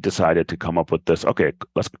up and we decided to come up with this. Okay,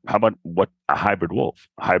 how about what a hybrid wolf?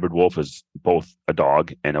 A hybrid wolf is both a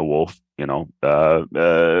dog and a wolf,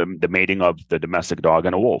 the mating of the domestic dog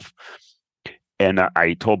and a wolf. And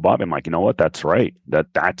I told Bob, I'm like, you know what? That's right.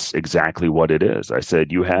 That's exactly what it is. I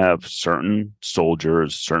said, you have certain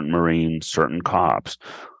soldiers, certain Marines, certain cops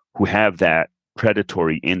who have that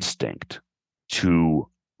predatory instinct to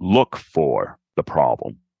look for the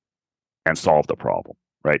problem and solve the problem,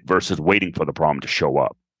 right? Versus waiting for the problem to show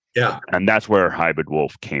up. Yeah. And that's where hybrid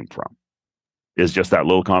wolf came from. Is just that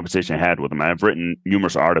little conversation I had with him. I've written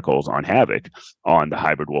numerous articles on Havoc on the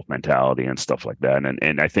hybrid wolf mentality and stuff like that.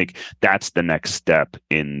 And I think that's the next step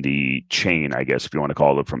in the chain, I guess, if you want to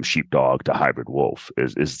call it, from sheepdog to hybrid wolf,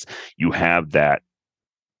 is you have that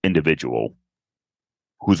individual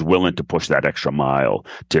who's willing to push that extra mile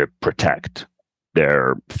to protect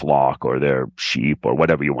their flock or their sheep or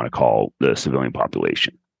whatever you want to call the civilian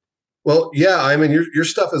population. Well, yeah, I mean, your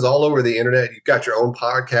stuff is all over the internet. You've got your own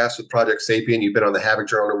podcast with Project Sapien. You've been on the Havoc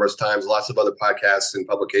Journal numerous times, lots of other podcasts and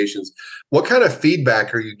publications. What kind of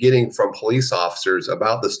feedback are you getting from police officers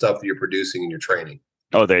about the stuff that you're producing in your training?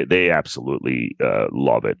 Oh, they absolutely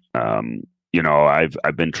love it.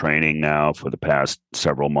 I've been training now for the past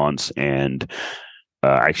several months, and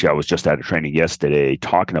actually, I was just at a training yesterday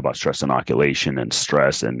talking about stress inoculation and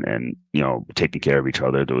stress and taking care of each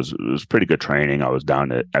other. It was pretty good training. I was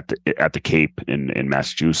down at the Cape in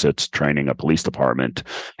Massachusetts training a police department.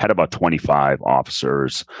 Had about 25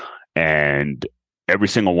 officers, and every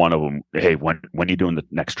single one of them, hey, when are you doing the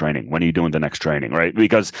next training? When are you doing the next training? Right?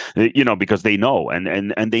 Because they know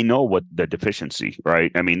and they know what the deficiency, right?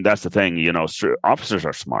 I mean, that's the thing, officers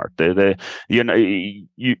are smart. You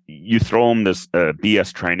throw them this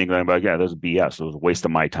BS training, they're like, yeah, there's BS. It was a waste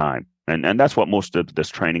of my time. And that's what most of this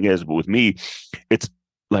training is. But with me, it's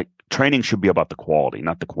like training should be about the quality,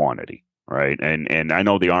 not the quantity. Right. And I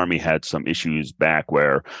know the Army had some issues back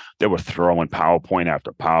where they were throwing PowerPoint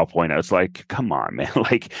after PowerPoint. It's like, come on, man.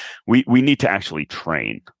 Like we need to actually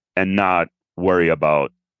train and not worry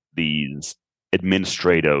about these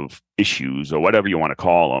administrative issues or whatever you want to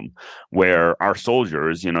call them, where our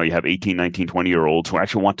soldiers, you have 18, 19, 20-year-olds who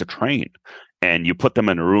actually want to train. And you put them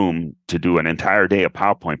in a room to do an entire day of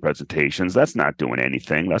PowerPoint presentations. That's not doing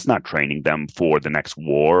anything. That's not training them for the next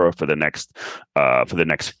war or for the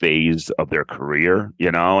next phase of their career.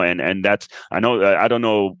 And that's, I don't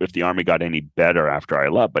know if the Army got any better after I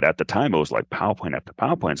left, but at the time it was like PowerPoint after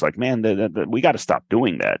PowerPoint. It's like, man, we got to stop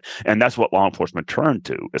doing that. And that's what law enforcement turned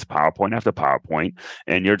to, is PowerPoint after PowerPoint.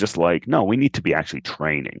 And you're just like, no, we need to be actually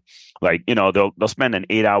training. Like, they'll spend an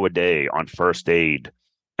 8-hour day on first aid.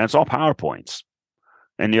 And it's all PowerPoints.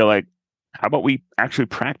 And you're like, how about we actually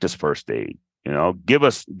practice first aid? Give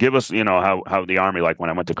us, how the Army, like when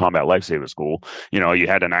I went to combat lifesaver school, you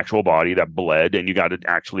had an actual body that bled and you got to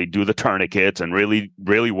actually do the tourniquets and really,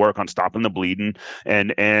 really work on stopping the bleeding.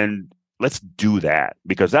 And let's do that,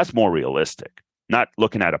 because that's more realistic, not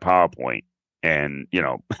looking at a PowerPoint and,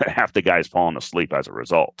 half the guys falling asleep as a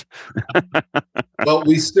result. Well,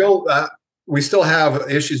 we still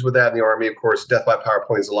have issues with that in the Army. Of course, death by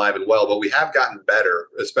PowerPoint is alive and well, but we have gotten better,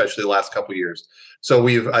 especially the last couple of years. So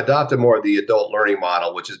we've adopted more of the adult learning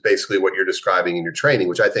model, which is basically what you're describing in your training,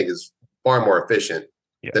 which I think is far more efficient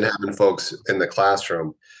than having folks in the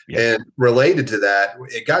classroom. Yeah. And related to that,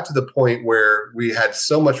 it got to the point where we had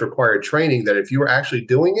so much required training that if you were actually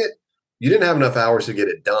doing it, you didn't have enough hours to get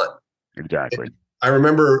it done. Exactly. And I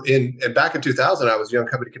remember back in 2000, I was young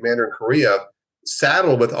company commander in Korea,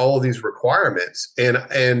 saddled with all of these requirements. And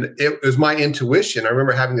it was my intuition. I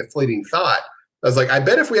remember having a fleeting thought. I was like, I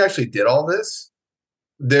bet if we actually did all this,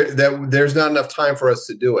 there's not enough time for us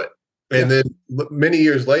to do it. And then many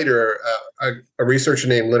years later, a researcher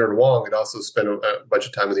named Leonard Wong had also spent a bunch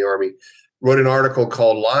of time in the Army, wrote an article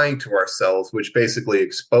called Lying to Ourselves, which basically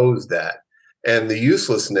exposed that and the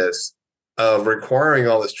uselessness of requiring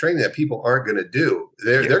all this training that people aren't going to do.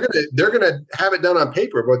 They're going to have it done on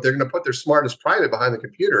paper, but they're going to put their smartest private behind the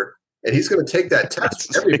computer, and he's going to take that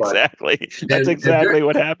test for everybody. Exactly. That's exactly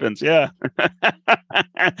what happens. Yeah.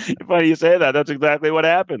 Funny you say that. That's exactly what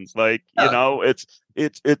happens. Like, it's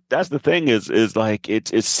that's the thing is like,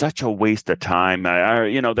 it's such a waste of time.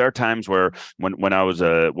 There are times where when I was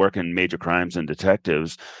working major crimes and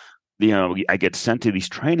detectives, I get sent to these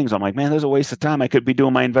trainings. I'm like, man, there's a waste of time. I could be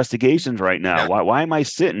doing my investigations right now. Yeah. Why am I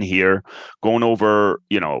sitting here going over,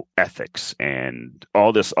 ethics and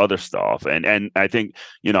all this other stuff? And I think,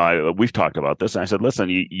 we've talked about this. And I said, listen,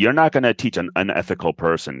 you're not going to teach an unethical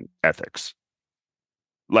person ethics.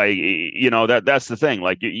 Like, that's the thing.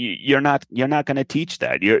 Like, you're not going to teach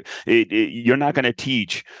that. You're not going to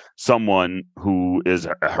teach someone who is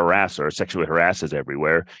a harasser, sexually harasses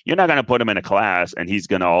everywhere. You're not going to put him in a class and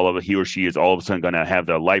he or she is all of a sudden going to have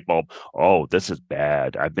the light bulb. Oh, this is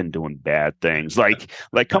bad. I've been doing bad things. Like,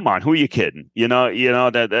 come on, who are you kidding?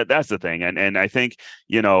 That's the thing. And I think,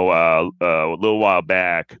 a little while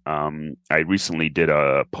back, I recently did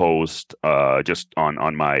a post just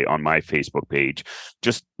on my Facebook page,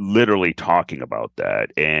 just literally talking about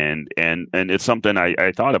that. And it's something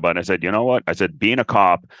I thought about. I said, you know what? I said, being a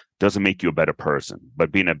cop doesn't make you a better person,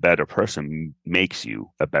 but being a better person makes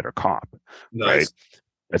you a better cop. Nice. Right?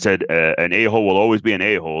 I said, an a-hole will always be an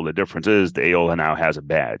a-hole. The difference is the a-hole now has a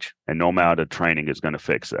badge, and no amount of training is going to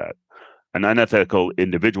fix that. An unethical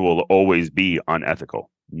individual will always be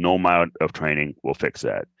unethical. No amount of training will fix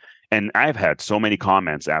that. And I've had so many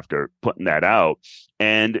comments after putting that out,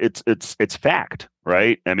 and it's fact,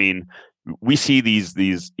 right? I mean, we see these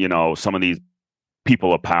some of these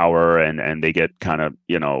people of power, and they get kind of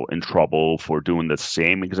in trouble for doing the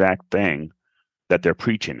same exact thing that they're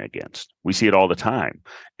preaching against. We see it all the time,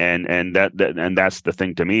 and that's the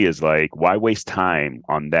thing to me is like, why waste time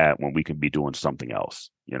on that when we can be doing something else,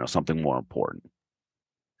 something more important.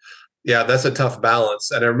 Yeah, that's a tough balance.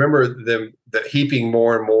 And I remember them heaping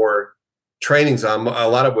more and more trainings on, a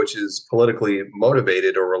lot of which is politically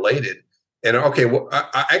motivated or related. And okay, well,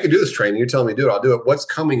 I can do this training. You're telling me to do it. I'll do it. What's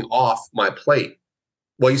coming off my plate?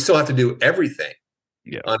 Well, you still have to do everything.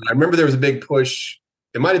 Yeah. I remember there was a big push.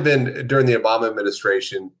 It might have been during the Obama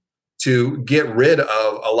administration to get rid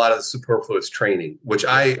of a lot of the superfluous training, which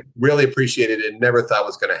I really appreciated and never thought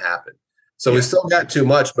was going to happen. So we still got too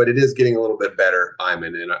much, but it is getting a little bit better,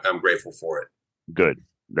 Ayman, and I'm grateful for it. Good.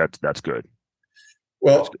 That's good.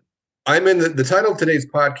 Well, Ayman, the title of today's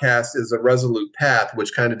podcast is A Resolute Path,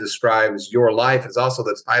 which kind of describes your life. It's also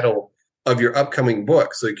the title of your upcoming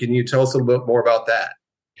book. So can you tell us a little bit more about that?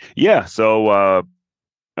 Yeah. So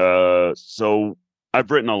I've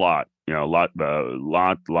written a lot,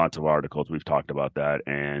 lots of articles. We've talked about that.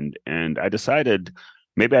 And I decided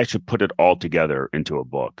maybe I should put it all together into a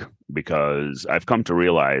book, because I've come to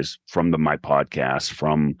realize from my podcast,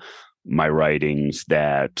 from my writings,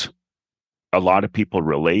 that a lot of people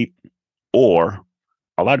relate, or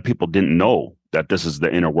a lot of people didn't know that this is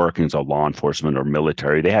the inner workings of law enforcement or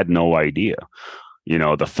military. They had no idea.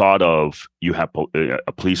 The thought of you have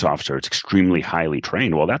a police officer, it's extremely highly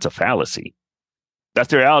trained. Well, that's a fallacy. That's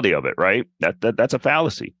the reality of it, right? That's a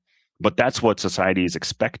fallacy. But that's what society is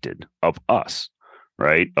expected of us,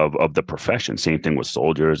 right? Of the profession. Same thing with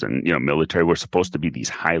soldiers and military. We're supposed to be these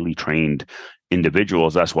highly trained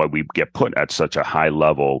individuals. That's why we get put at such a high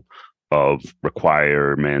level of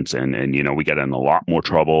requirements, and we get in a lot more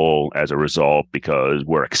trouble as a result, because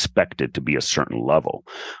we're expected to be a certain level.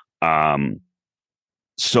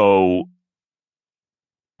 So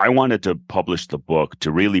I wanted to publish the book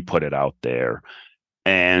to really put it out there,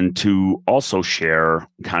 and to also share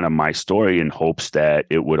kind of my story in hopes that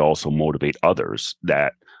it would also motivate others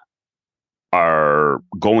that are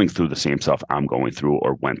going through the same stuff I'm going through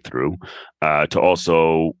or went through, to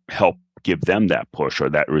also help give them that push or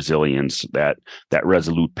that resilience, that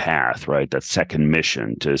resolute path, right? That second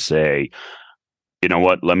mission to say, you know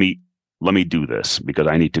what, let me do this, because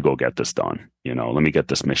I need to go get this done. Let me get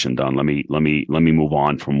this mission done. Let me move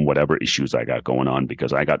on from whatever issues I got going on,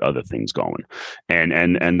 because I got other things going.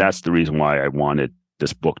 And that's the reason why I wanted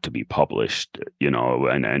this book to be published,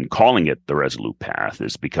 and calling it The Resolute Path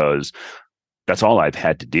is because that's all I've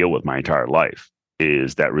had to deal with my entire life,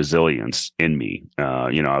 is that resilience in me.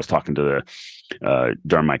 I was talking to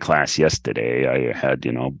during my class yesterday, I had,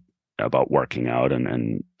 about working out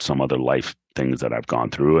and some other life things that I've gone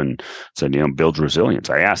through, and said, build resilience.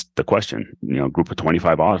 I asked the question, group of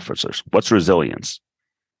 25 officers, what's resilience?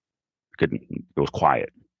 It was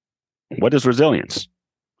quiet. What is resilience?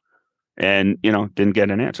 And, didn't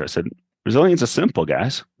get an answer. I said, resilience is simple,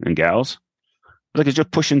 guys and gals. Like, it's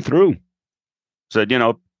just pushing through. Said,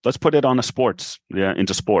 let's put it on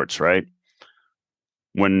into sports, right?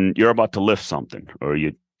 When you're about to lift something, or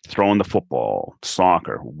you throw in the football,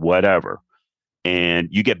 soccer, whatever, and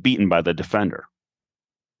you get beaten by the defender,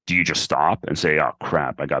 do you just stop and say, oh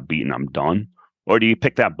crap, I got beaten, I'm done? Or do you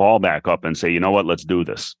pick that ball back up and say, you know what, let's do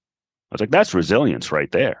this? I was like, that's resilience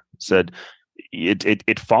right there. Said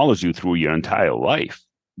it follows you through your entire life,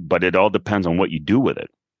 but it all depends on what you do with it.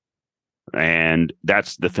 And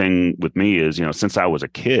that's the thing with me is, since I was a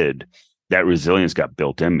kid, that resilience got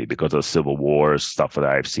built in me because of the Civil War stuff that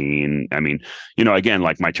I've seen. I mean, again,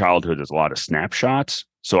 like my childhood is a lot of snapshots.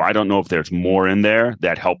 So I don't know if there's more in there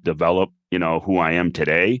that helped develop, who I am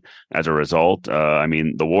today as a result. I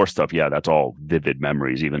mean, the war stuff, yeah, that's all vivid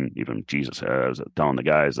memories. Even Jesus, I was telling the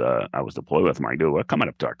guys I was deployed with, my dude, we're coming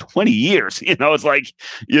up to our 20 years. It's like,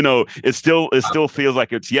 it still feels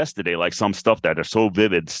like it's yesterday. Like some stuff that are so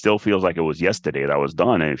vivid still feels like it was yesterday that was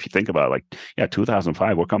done. And if you think about it, like, yeah,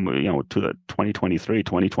 2005, we're coming, to the 2023,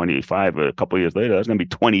 2025, a couple of years later, that's going to be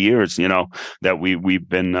 20 years, that we've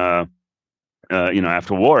been,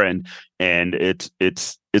 after war, and it's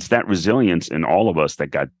that resilience in all of us that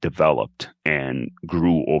got developed and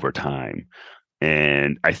grew over time.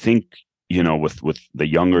 And I think, with the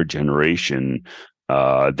younger generation,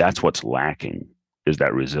 that's what's lacking, is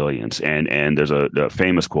that resilience. And there's a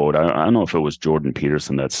famous quote. I don't know if it was Jordan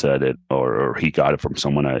Peterson that said it, or he got it from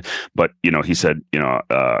someone. But he said,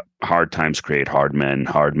 hard times create hard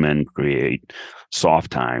men create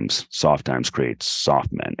soft times create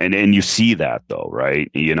soft men. And you see that, though,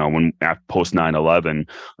 right? When post 9/11,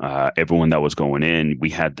 everyone that was going in, we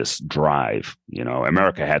had this drive.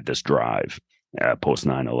 America had this drive post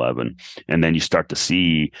 9/11, and then you start to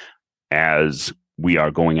see, as we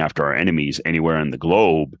are going after our enemies anywhere in the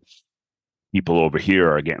globe, people over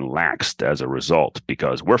here are getting laxed as a result,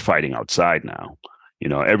 because we're fighting outside now.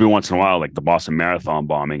 Every once in a while, like the Boston Marathon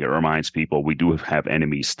bombing, it reminds people we do have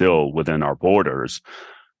enemies still within our borders.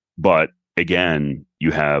 But again,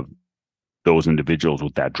 you have those individuals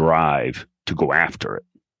with that drive to go after it,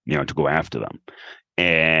 to go after them.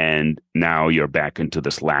 And now you're back into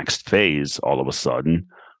this laxed phase all of a sudden,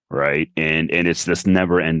 right? And it's this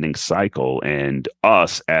never-ending cycle. And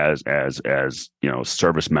us as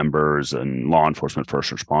service members and law enforcement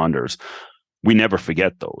first responders, we never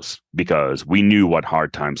forget those, because we knew what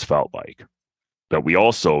hard times felt like, but we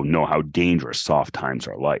also know how dangerous soft times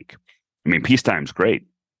are like. I mean, peacetime's great,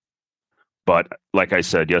 but like I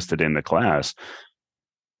said yesterday in the class,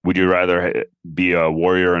 would you rather be a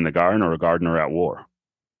warrior in the garden or a gardener at war?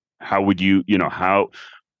 How would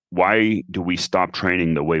why do we stop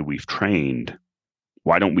training the way we've trained?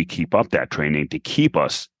 Why don't we keep up that training to keep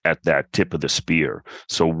us at that tip of the spear?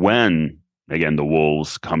 So when, again, the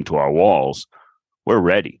wolves come to our walls, we're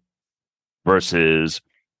ready. Versus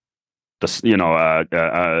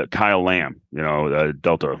Kyle Lamb,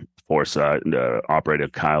 Delta Force operator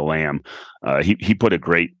Kyle Lamb, he put it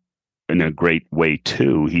in a great way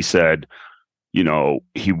too. He said,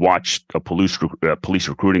 he watched a police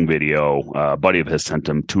recruiting video. A buddy of his sent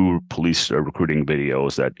him 2 police recruiting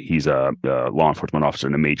videos. That he's a law enforcement officer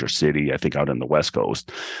in a major city, I think out in the West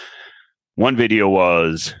Coast. One video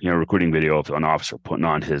was, recruiting video of an officer putting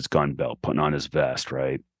on his gun belt, putting on his vest,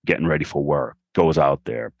 right? Getting ready for work, goes out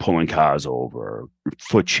there, pulling cars over,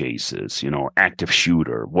 foot chases, active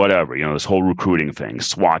shooter, whatever, this whole recruiting thing,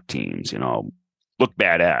 SWAT teams, look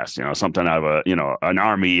badass, something out of an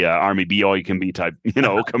army be all you can be type,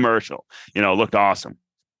 commercial, looked awesome.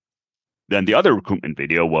 Then the other recruitment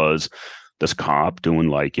video was this cop doing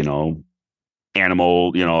like,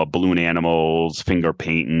 animal, balloon animals, finger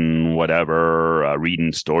painting, whatever,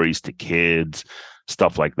 reading stories to kids,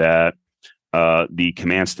 stuff like that. The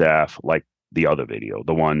command staff, like the other video,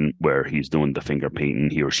 the one where he's doing the finger painting,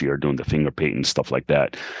 he or she are doing the finger painting, stuff like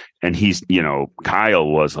that. And he's, Kyle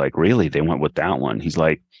was like, really? They went with that one. He's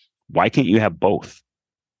like, why can't you have both?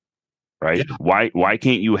 Right? Yeah. Why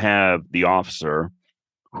can't you have the officer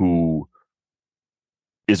who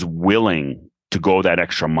is willing to go that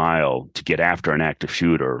extra mile to get after an active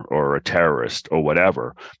shooter or a terrorist or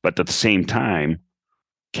whatever, but at the same time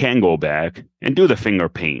can go back and do the finger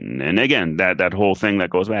painting? And again, that whole thing that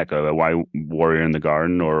goes back, why warrior in the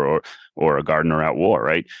garden or a gardener at war,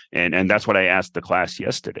 right? And that's what I asked the class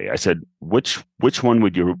yesterday. I said, which one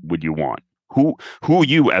would you want? Who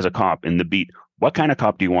you as a cop in the beat, what kind of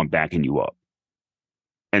cop do you want backing you up?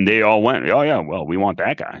 And they all went, oh yeah, well, we want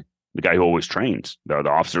that guy. The guy who always trains, the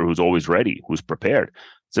officer who's always ready, who's prepared. I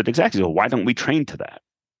said, exactly. So why don't we train to that?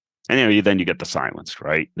 And then you get the silence,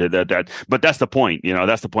 right? But that's the point.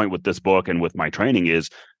 That's the point with this book and with my training, is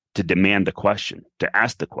to demand the question, to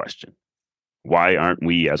ask the question. Why aren't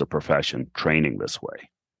we as a profession training this way?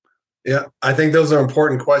 Yeah, I think those are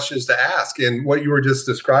important questions to ask. And what you were just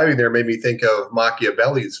describing there made me think of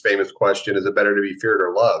Machiavelli's famous question, is it better to be feared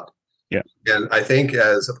or loved? Yeah. And I think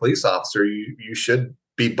as a police officer, you should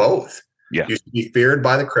be both. Yeah. You should be feared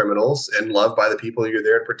by the criminals and loved by the people you're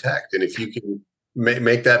there to protect. And if you can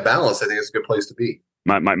make that balance, I think it's a good place to be.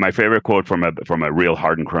 My favorite quote from a real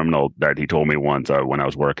hardened criminal that he told me once when I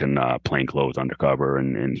was working plainclothes undercover,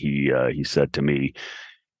 and he said to me,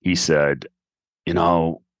 he said,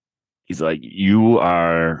 he's like, you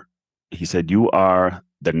are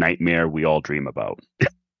the nightmare we all dream about.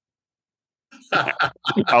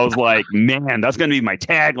 I was like, man, that's going to be my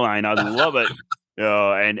tagline. I love it.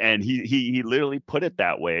 And he literally put it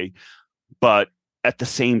that way. But at the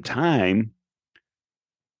same time,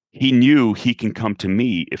 he knew he can come to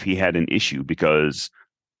me if he had an issue because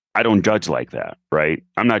I don't judge like that, right?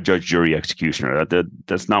 I'm not judge, jury, executioner.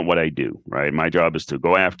 That's not what I do, right? My job is to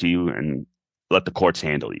go after you and let the courts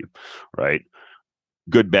handle you, right?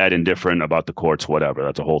 Good, bad, indifferent about the courts, whatever.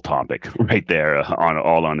 That's a whole topic right there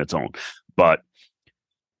on its own. But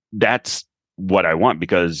that's what I want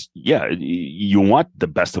because, yeah, you want the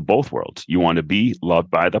best of both worlds. You want to be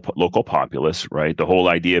loved by the local populace, right? The whole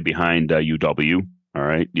idea behind UW, all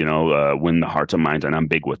right, win the hearts and minds. And I'm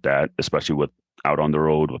big with that, especially with out on the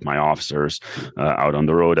road with my officers out on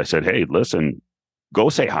the road. I said, hey, listen, go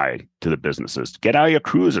say hi to the businesses. Get out of your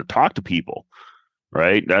cruiser, talk to people.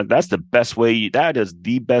 Right. That's the best way. That is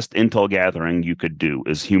the best intel gathering you could do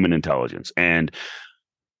is human intelligence. And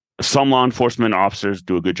some law enforcement officers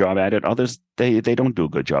do a good job at it. Others, they don't do a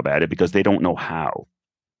good job at it because they don't know how.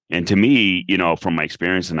 And to me, from my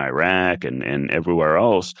experience in Iraq and everywhere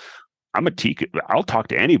else, I'll talk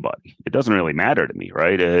to anybody. It doesn't really matter to me,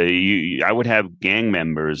 right? I would have gang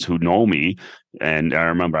members who know me, and I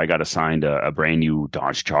remember I got assigned a brand new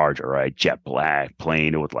Dodge Charger, right, jet black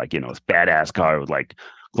plane. It was like this badass car. It was like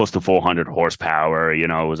close to 400 horsepower. It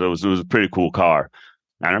was a pretty cool car.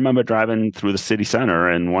 And I remember driving through the city center,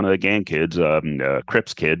 and one of the gang kids,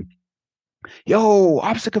 Crips kid, yo,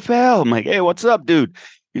 Officer Kafel. I'm like, hey, what's up, dude?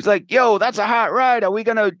 He's like, yo, that's a hot ride. Are we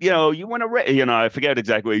gonna, you want to, I forget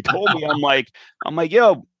exactly what he told me. I'm like,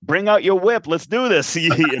 yo, bring out your whip. Let's do this.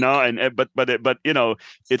 But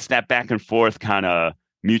it's that back and forth kind of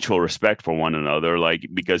mutual respect for one another. Like,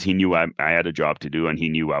 because he knew I had a job to do and he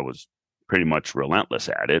knew I was pretty much relentless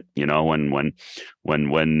at it. When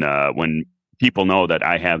people know that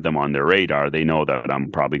I have them on their radar, they know that I'm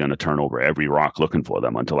probably going to turn over every rock looking for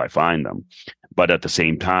them until I find them. But at the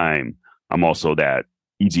same time, I'm also that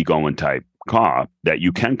easygoing type cop that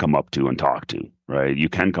you can come up to and talk to, right? You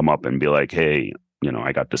can come up and be like, hey,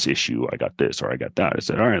 I got this issue, I got this, or I got that. I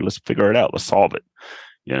said, all right, let's figure it out. Let's solve it.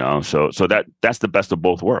 So that's the best of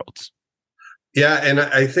both worlds. Yeah. And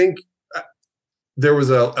I think there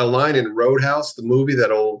was a line in Roadhouse, the movie,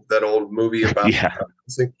 that old movie about,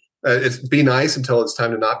 it's be nice until it's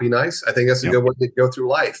time to not be nice. I think that's a good way to go through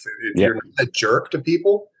life. If you're not a jerk to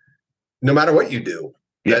people, no matter what you do,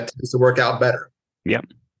 that tends to work out better. Yep.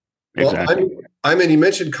 Exactly. Well, I mean, you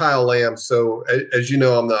mentioned Kyle Lamb. So as you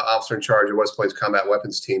know, I'm the officer in charge of West Plains Combat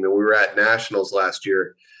Weapons Team, and we were at Nationals last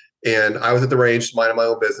year. And I was at the range, minding my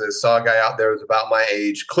own business, saw a guy out there who was about my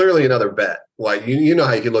age, clearly another vet. Like, you know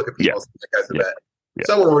how you can look at people and say, that guy's a vet. Yeah.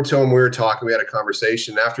 So I went over to him, we were talking, we had a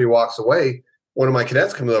conversation. After he walks away, one of my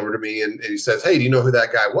cadets comes over to me and he says, hey, do you know who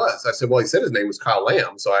that guy was? I said, well, he said his name was Kyle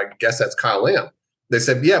Lamb, so I guess that's Kyle Lamb. They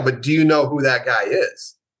said, yeah, but do you know who that guy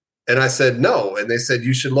is? And I said, no. And they said,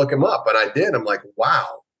 you should look him up. And I did. I'm like,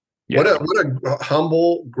 wow, what a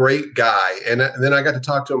humble, great guy. And then I got to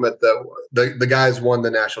talk to him at the guys won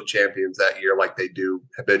the national champions that year, like they do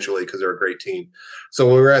habitually because they're a great team. So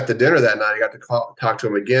when we were at the dinner that night, I got to talk to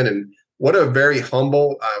him again. And what a very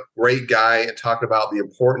humble, great guy, and talking about the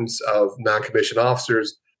importance of non-commissioned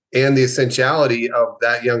officers and the essentiality of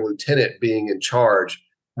that young lieutenant being in charge.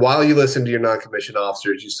 While you listen to your non-commissioned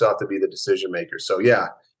officers, you still have to be the decision maker. So, yeah.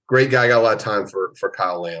 Great guy. Got a lot of time for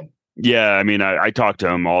Kyle Lamb. Yeah, I mean, I talk to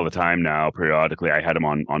him all the time now. Periodically, I had him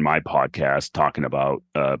on my podcast talking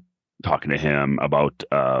to him about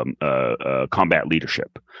combat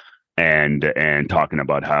leadership, and talking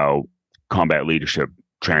about how combat leadership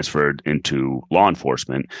transferred into law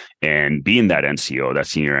enforcement, and being that NCO, that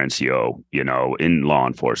senior NCO, in law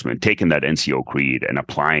enforcement, taking that NCO creed and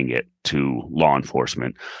applying it to law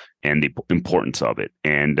enforcement. And the importance of it.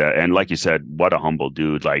 And like you said, what a humble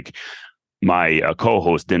dude. Like, my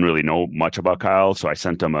co-host didn't really know much about Kyle, so I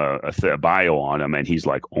sent him a bio on him, and he's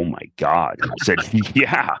like, oh my God. I said,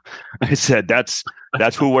 yeah. I said, that's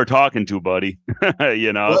who we're talking to, buddy.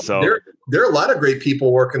 Well, so there are a lot of great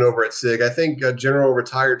people working over at SIG. I think General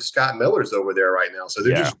Retired Scott Miller's over there right now. So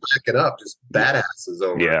they're just backing up, just badasses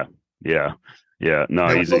over. Yeah. No,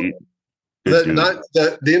 he's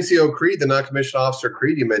the NCO creed, the non-commissioned officer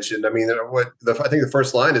creed you mentioned. I mean, I think the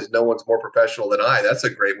first line is "No one's more professional than I." That's a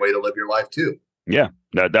great way to live your life too. Yeah,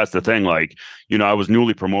 that's the thing. Like, I was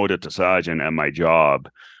newly promoted to sergeant at my job,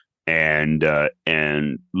 and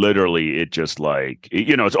literally it just like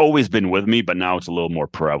it's always been with me, but now it's a little more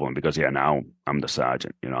prevalent because now I'm the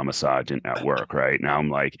sergeant. I'm a sergeant at work right now. I'm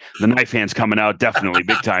like, the knife hand's coming out definitely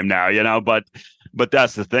big time now. But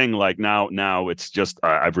that's the thing. Like now it's just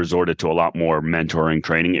I've resorted to a lot more mentoring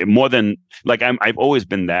training, more than like I've always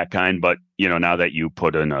been that kind. But now that you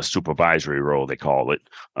put in a supervisory role, they call it,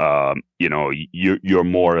 you're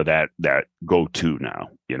more of that go-to now,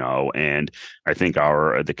 and I think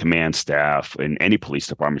the command staff in any police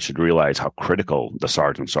department should realize how critical the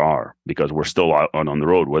sergeants are, because we're still out on the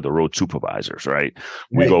road. We're the road supervisors, right?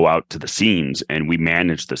 We go out to the scenes and we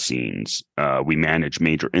manage the scenes. We manage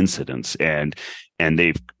major incidents, and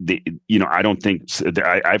I don't think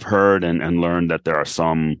I've heard and learned that there are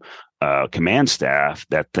some command staff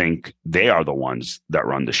that think they are the ones that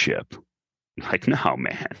run the ship. Like, no,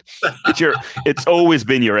 man, it's always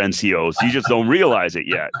been your NCOs. You just don't realize it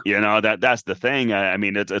yet. That's the thing. I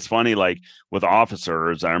mean, it's funny, like with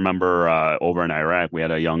officers. I remember over in Iraq, we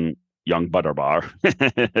had a young butter bar,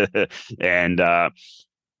 and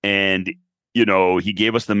he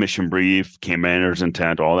gave us the mission brief, commander's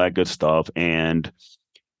intent, all that good stuff, and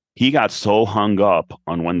he got so hung up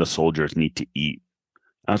on when the soldiers need to eat.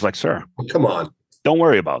 I was like, sir, come on, don't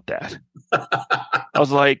worry about that. I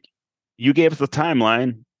was like, you gave us the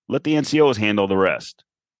timeline. Let the NCOs handle the rest.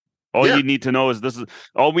 You need to know is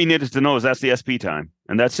all we needed to know is that's the SP time,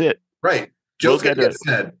 and that's it. Right. Joe's gonna get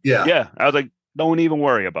said. Yeah. Yeah. I was like, don't even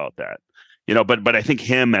worry about that. But I think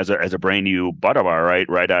him as a brand new butter bar,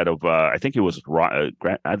 right out of I think it was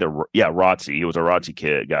ROTC. He was a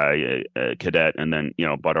ROTC cadet, and then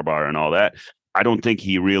butter bar and all that. I don't think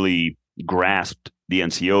he really grasped the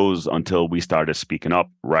NCOs until we started speaking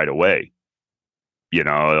up right away.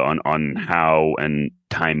 On how and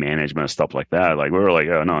time management and stuff like that. Like we were like,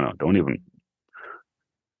 oh no, don't even.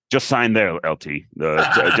 Just sign there, LT.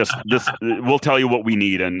 Just we'll tell you what we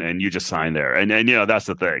need, and you just sign there, and that's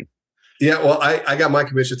the thing. Yeah, well, I got my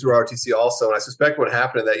commission through ROTC also, and I suspect what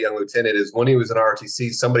happened to that young lieutenant is when he was in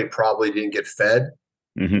ROTC, somebody probably didn't get fed.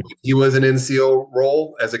 Mm-hmm. He was an NCO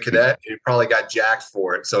role as a cadet, and he probably got jacked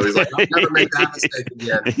for it. So he's like, I'll never make that mistake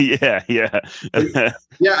again.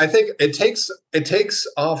 Yeah. I think it takes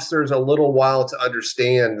officers a little while to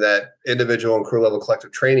understand that individual and crew level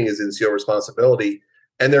collective training is NCO responsibility,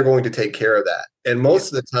 and they're going to take care of that. And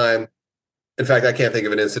most of the time, in fact, I can't think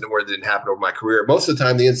of an incident where it didn't happen over my career. Most of the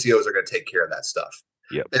time, the NCOs are going to take care of that stuff.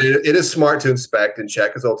 Yep. And it is smart to inspect and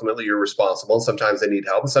check, because ultimately you're responsible. And sometimes they need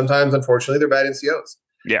help. And sometimes, unfortunately, they're bad NCOs.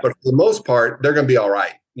 Yeah. But for the most part, they're going to be all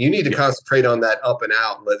right. You need to concentrate on that up and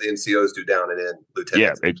out and let the NCOs do down and in,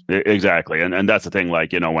 lieutenants. Yeah, exactly. And that's the thing.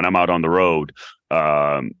 Like, when I'm out on the road,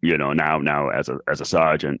 now as a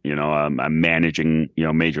sergeant, I'm managing,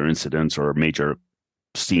 major incidents or major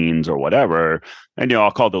scenes or whatever, and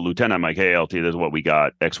I'll call the lieutenant. I'm like, hey, LT, this is what we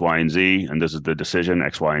got, X, Y, and Z, and this is the decision,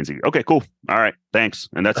 X, Y, and Z. Okay, cool, all right, thanks,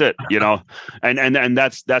 and that's it. And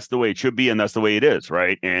that's the way it should be, and that's the way it is,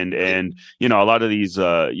 right? And a lot of these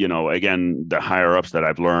again, the higher ups that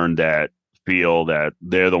I've learned that feel that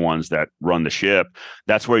they're the ones that run the ship,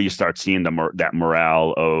 that's where you start seeing that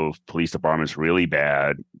morale of police departments really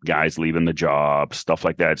bad, guys leaving the job, stuff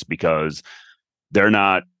like that. It's because they're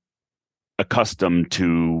not accustomed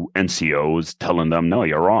to NCOs telling them, no,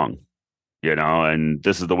 you're wrong, and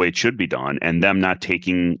this is the way it should be done, and them not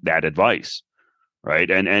taking that advice, right?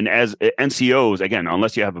 And as NCOs, again,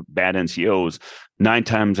 unless you have bad NCOs, 9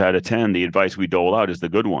 times out of 10, the advice we dole out is the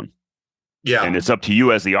good one. Yeah. And it's up to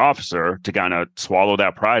you as the officer to kind of swallow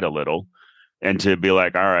that pride a little and to be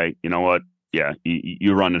like, all right, you know what? Yeah,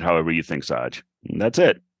 you run it however you think, Sarge. And that's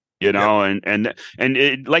it. And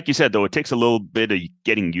it, like you said, though, it takes a little bit of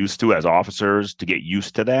getting used to as officers to get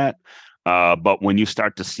used to that. But when you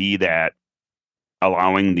start to see that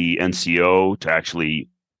allowing the NCO to actually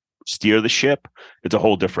steer the ship, it's a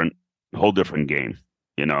whole different game.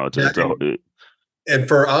 And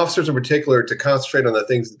for officers in particular to concentrate on the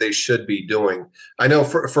things that they should be doing. I know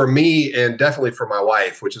for me, and definitely for my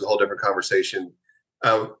wife, which is a whole different conversation,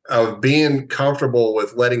 of being comfortable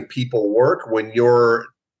with letting people work when you're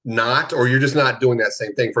not, or you're just not doing that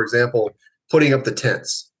same thing. For example, putting up the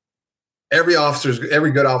tents. Every good officer is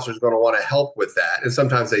going to want to help with that, and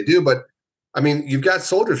sometimes they do. But I mean, you've got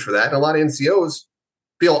soldiers for that, and a lot of NCOs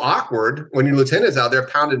feel awkward when your lieutenant's out there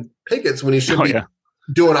pounding pickets when he should be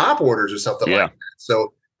doing op orders or something like that.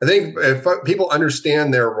 So I think if people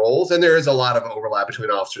understand their roles, and there is a lot of overlap between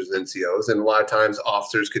officers and NCOs, and a lot of times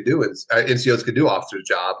NCOs could do officers'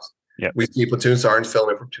 jobs. Yep. We see platoon sergeants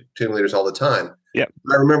filling in for platoon leaders all the time. Yep.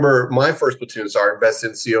 I remember my first platoon sergeant, best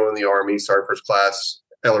NCO in the Army, Sergeant First Class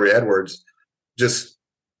Ellery Edwards, just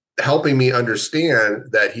helping me understand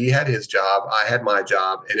that he had his job, I had my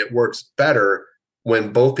job, and it works better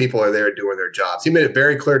when both people are there doing their jobs. He made it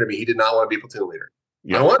very clear to me he did not want to be a platoon leader.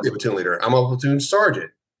 Yep. I don't want to be a platoon leader. I'm a platoon sergeant.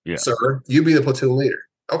 Yeah. Sir, you be the platoon leader.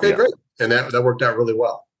 Okay, great. And that worked out really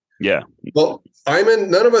well. Yeah. Well, Ayman,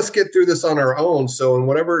 none of us get through this on our own. So, in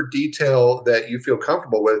whatever detail that you feel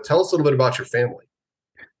comfortable with, tell us a little bit about your family.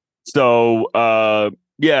 So,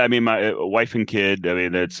 yeah, I mean, my wife and kid. I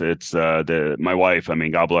mean, it's the my wife. I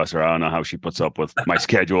mean, God bless her. I don't know how she puts up with my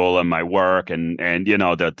schedule and my work and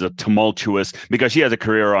the tumultuous because she has a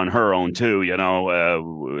career on her own too.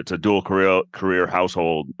 It's a dual career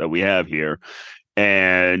household that we have here,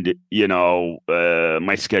 and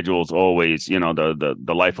my schedule is always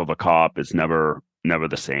the life of a cop is never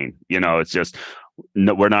the same. It's just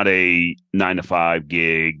no, we're not a 9 to 5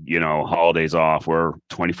 gig, holidays off. We're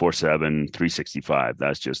 24/7, 365.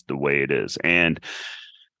 That's just the way it is. And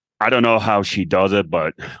I don't know how she does it,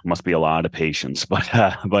 but must be a lot of patience. But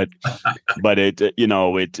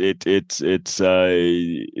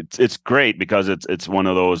it's great because it's one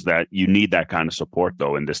of those that you need that kind of support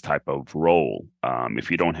though in this type of role.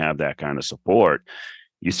 If you don't have that kind of support,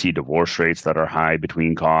 you see divorce rates that are high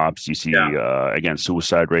between cops. You see, Yeah. again,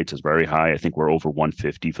 suicide rates is very high. I think we're over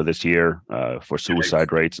 150 for this year for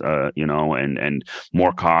suicide rates. And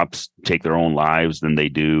more cops take their own lives than they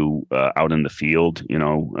do out in the field.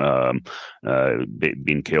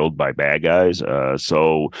 Being killed by bad guys.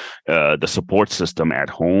 So the support system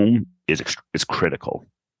at home is critical,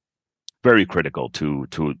 very critical to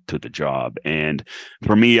the job. And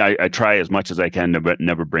for me, I try as much as I can to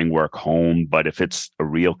never bring work home. But if it's a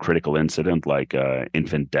real critical incident like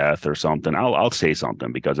infant death or something, I'll say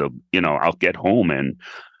something because I'll get home and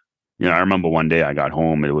I remember one day I got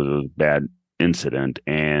home. It was a bad incident,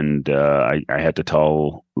 and I had to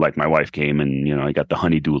tell, like, my wife came and I got the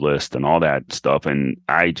honeydew list and all that stuff, and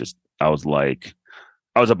I was like,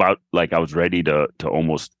 I was ready to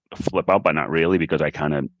almost flip out, but not really because I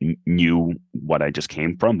kind of knew what I just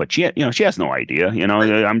came from. But she has no idea.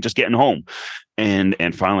 I'm just getting home, and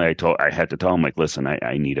finally I had to tell him, like, listen,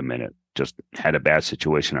 I need a minute. Just had a bad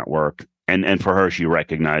situation at work, and for her, she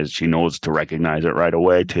knows to recognize it right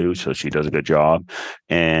away too. So she does a good job,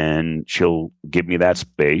 and she'll give me that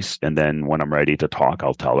space, and then when I'm ready to talk,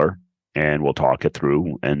 I'll tell her. And we'll talk it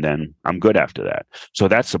through, and then I'm good after that. So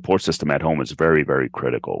that support system at home is very, very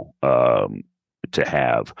critical to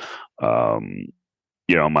have.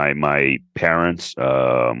 My parents.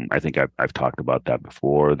 I think I've talked about that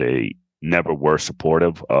before. They never were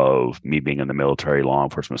supportive of me being in the military, law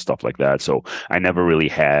enforcement, stuff like that. So I never really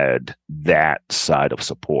had that side of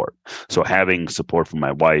support. So having support from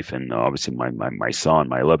my wife and obviously my son,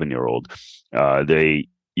 my 11-year-old, they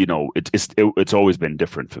it's always been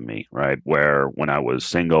different for me, right? Where when I was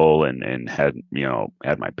single and had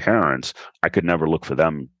my parents, I could never look to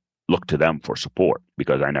them for support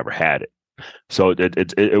because I never had it. So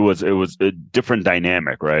it was a different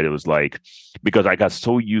dynamic, right? It was like because I got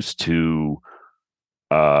so used to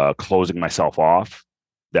closing myself off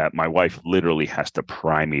that my wife literally has to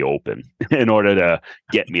pry me open in order to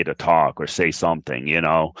get me to talk or say something,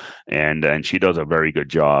 and she does a very good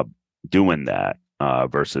job doing that.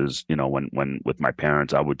 Versus, when with my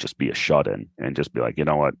parents, I would just be a shut-in and just be like, you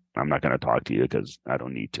know what, I'm not going to talk to you because I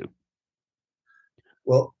don't need to.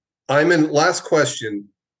 Well, Ayman, last question.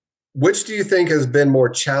 Which do you think has been more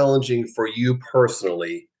challenging for you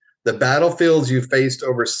personally? The battlefields you faced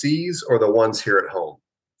overseas or the ones here at home?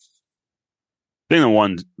 I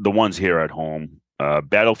think the ones here at home,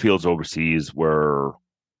 battlefields overseas were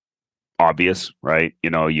obvious, right?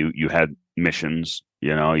 You had missions,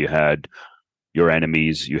 you had your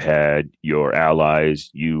enemies, you had your allies,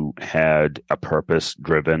 you had a purpose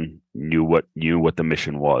driven, knew what the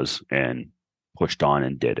mission was and pushed on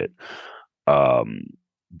and did it.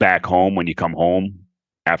 Back home, when you come home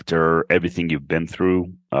after everything you've been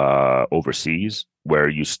through overseas, where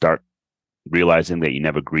you start realizing that you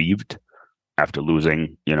never grieved after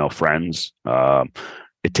losing, friends,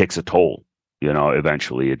 it takes a toll.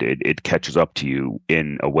 Eventually it catches up to you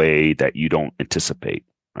in a way that you don't anticipate,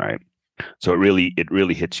 right? So it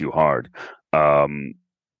really hits you hard. At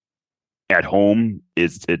home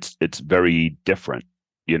it's very different,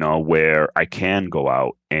 where I can go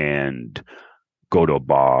out and go to a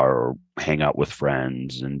bar or hang out with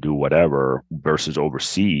friends and do whatever versus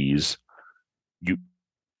overseas, you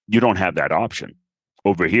you don't have that option.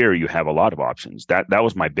 Over here you have a lot of options. That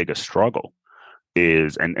was my biggest struggle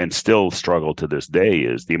is and still struggle to this day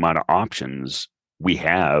is the amount of options we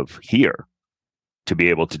have here to be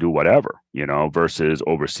able to do whatever, versus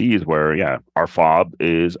overseas where, yeah, our fob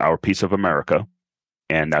is our piece of America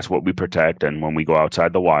and that's what we protect. And when we go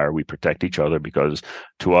outside the wire, we protect each other because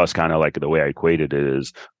to us, kind of like the way I equate it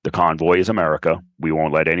is the convoy is America. We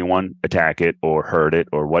won't let anyone attack it or hurt it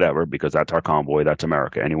or whatever because that's our convoy. That's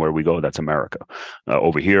America. Anywhere we go, that's America.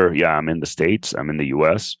 Over here, yeah, I'm in the States. I'm in the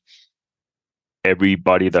U.S.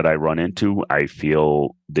 everybody that I run into, I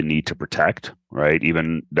feel the need to protect, right?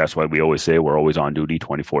 Even that's why we always say we're always on duty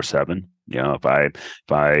 24/7.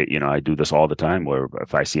 I do this all the time where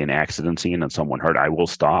if I see an accident scene and someone hurt, I will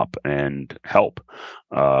stop and help.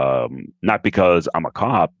 Not because I'm a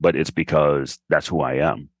cop, but it's because that's who I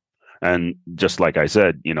am. And just like I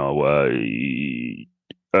said, the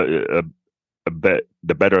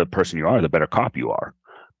better person you are, the better cop you are,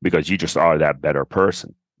 because you just are that better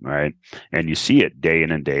person, right? And you see it day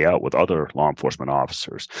in and day out with other law enforcement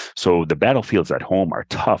officers. So the battlefields at home are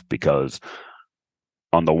tough because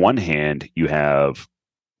on the one hand, you have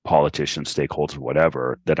politicians, stakeholders,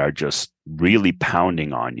 whatever, that are just really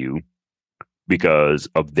pounding on you because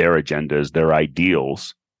of their agendas, their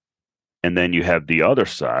ideals. And then you have the other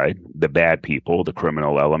side, the bad people, the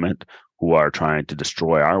criminal element, who are trying to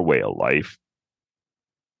destroy our way of life.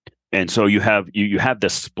 And so you have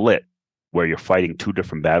this split where you're fighting two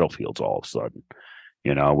different battlefields all of a sudden,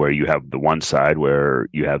 where you have the one side where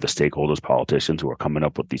you have the stakeholders, politicians who are coming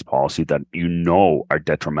up with these policies that are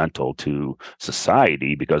detrimental to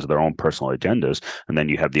society because of their own personal agendas. And then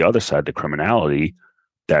you have the other side, the criminality,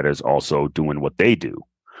 that is also doing what they do.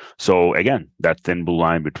 So again, that thin blue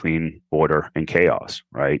line between order and chaos,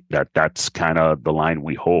 right? That's kind of the line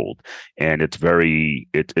we hold. And it's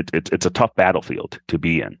a tough battlefield to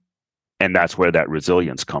be in. And that's where that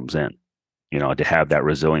resilience comes in, to have that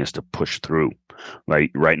resilience to push through.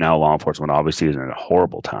 Right now, law enforcement obviously is in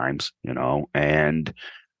horrible times, and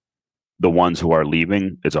the ones who are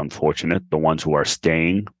leaving is unfortunate. The ones who are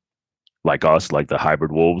staying, like us, like the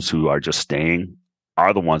hybrid wolves who are just staying,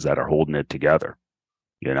 are the ones that are holding it together.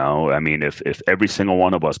 I mean, if every single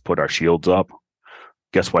one of us put our shields up,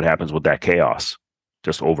 guess what happens with that chaos?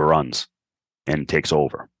 Just overruns and takes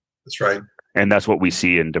over. That's right. And that's what we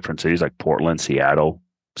see in different cities like Portland, Seattle,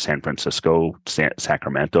 San Francisco,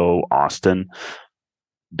 Sacramento, Austin.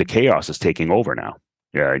 The chaos is taking over now.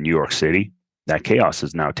 Yeah, in New York City, that chaos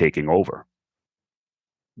is now taking over.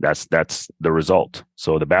 That's the result.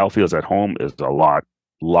 So the battlefields at home is a lot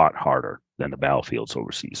harder than the battlefields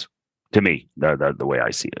overseas. To me, the way I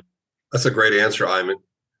see it. That's a great answer, Ayman.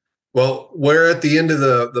 Well, we're at the end of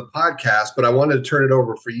the podcast, but I wanted to turn it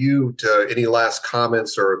over for you to any last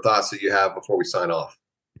comments or thoughts that you have before we sign off.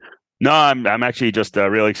 No, I'm actually just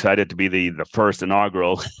really excited to be the first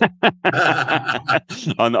inaugural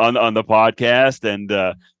on the podcast, and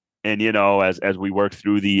as we work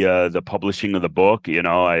through the publishing of the book,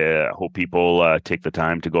 I hope people take the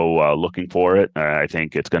time to go looking for it. I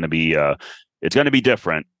think it's going to be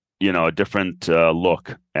different, a different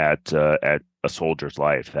look at a soldier's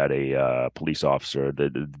life, at a police officer, the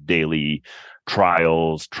daily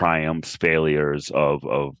trials, triumphs, failures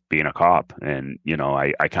of being a cop. And,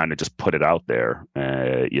 I kind of just put it out there,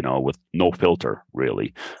 with no filter,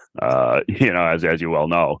 really, as you well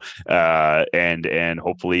know, and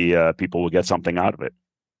hopefully people will get something out of it.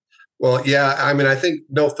 Well, yeah, I mean, I think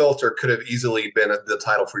No Filter could have easily been the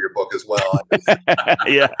title for your book as well.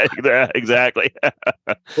 Yeah, exactly.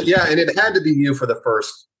 Yeah, and it had to be you for the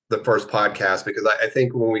first podcast, because I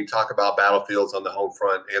think when we talk about battlefields on the home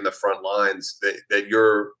front and the front lines, that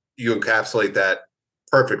you encapsulate that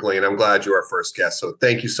perfectly, and I'm glad you're our first guest. So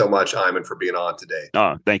thank you so much, Ayman, for being on today.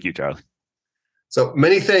 Oh, thank you, Charlie. So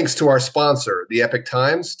many thanks to our sponsor, the Epic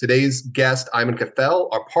Times, today's guest, Ayman Kafel,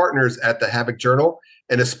 our partners at the Havoc Journal,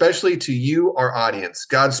 and especially to you, our audience.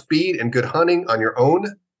 Godspeed and good hunting on your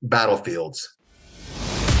own battlefields.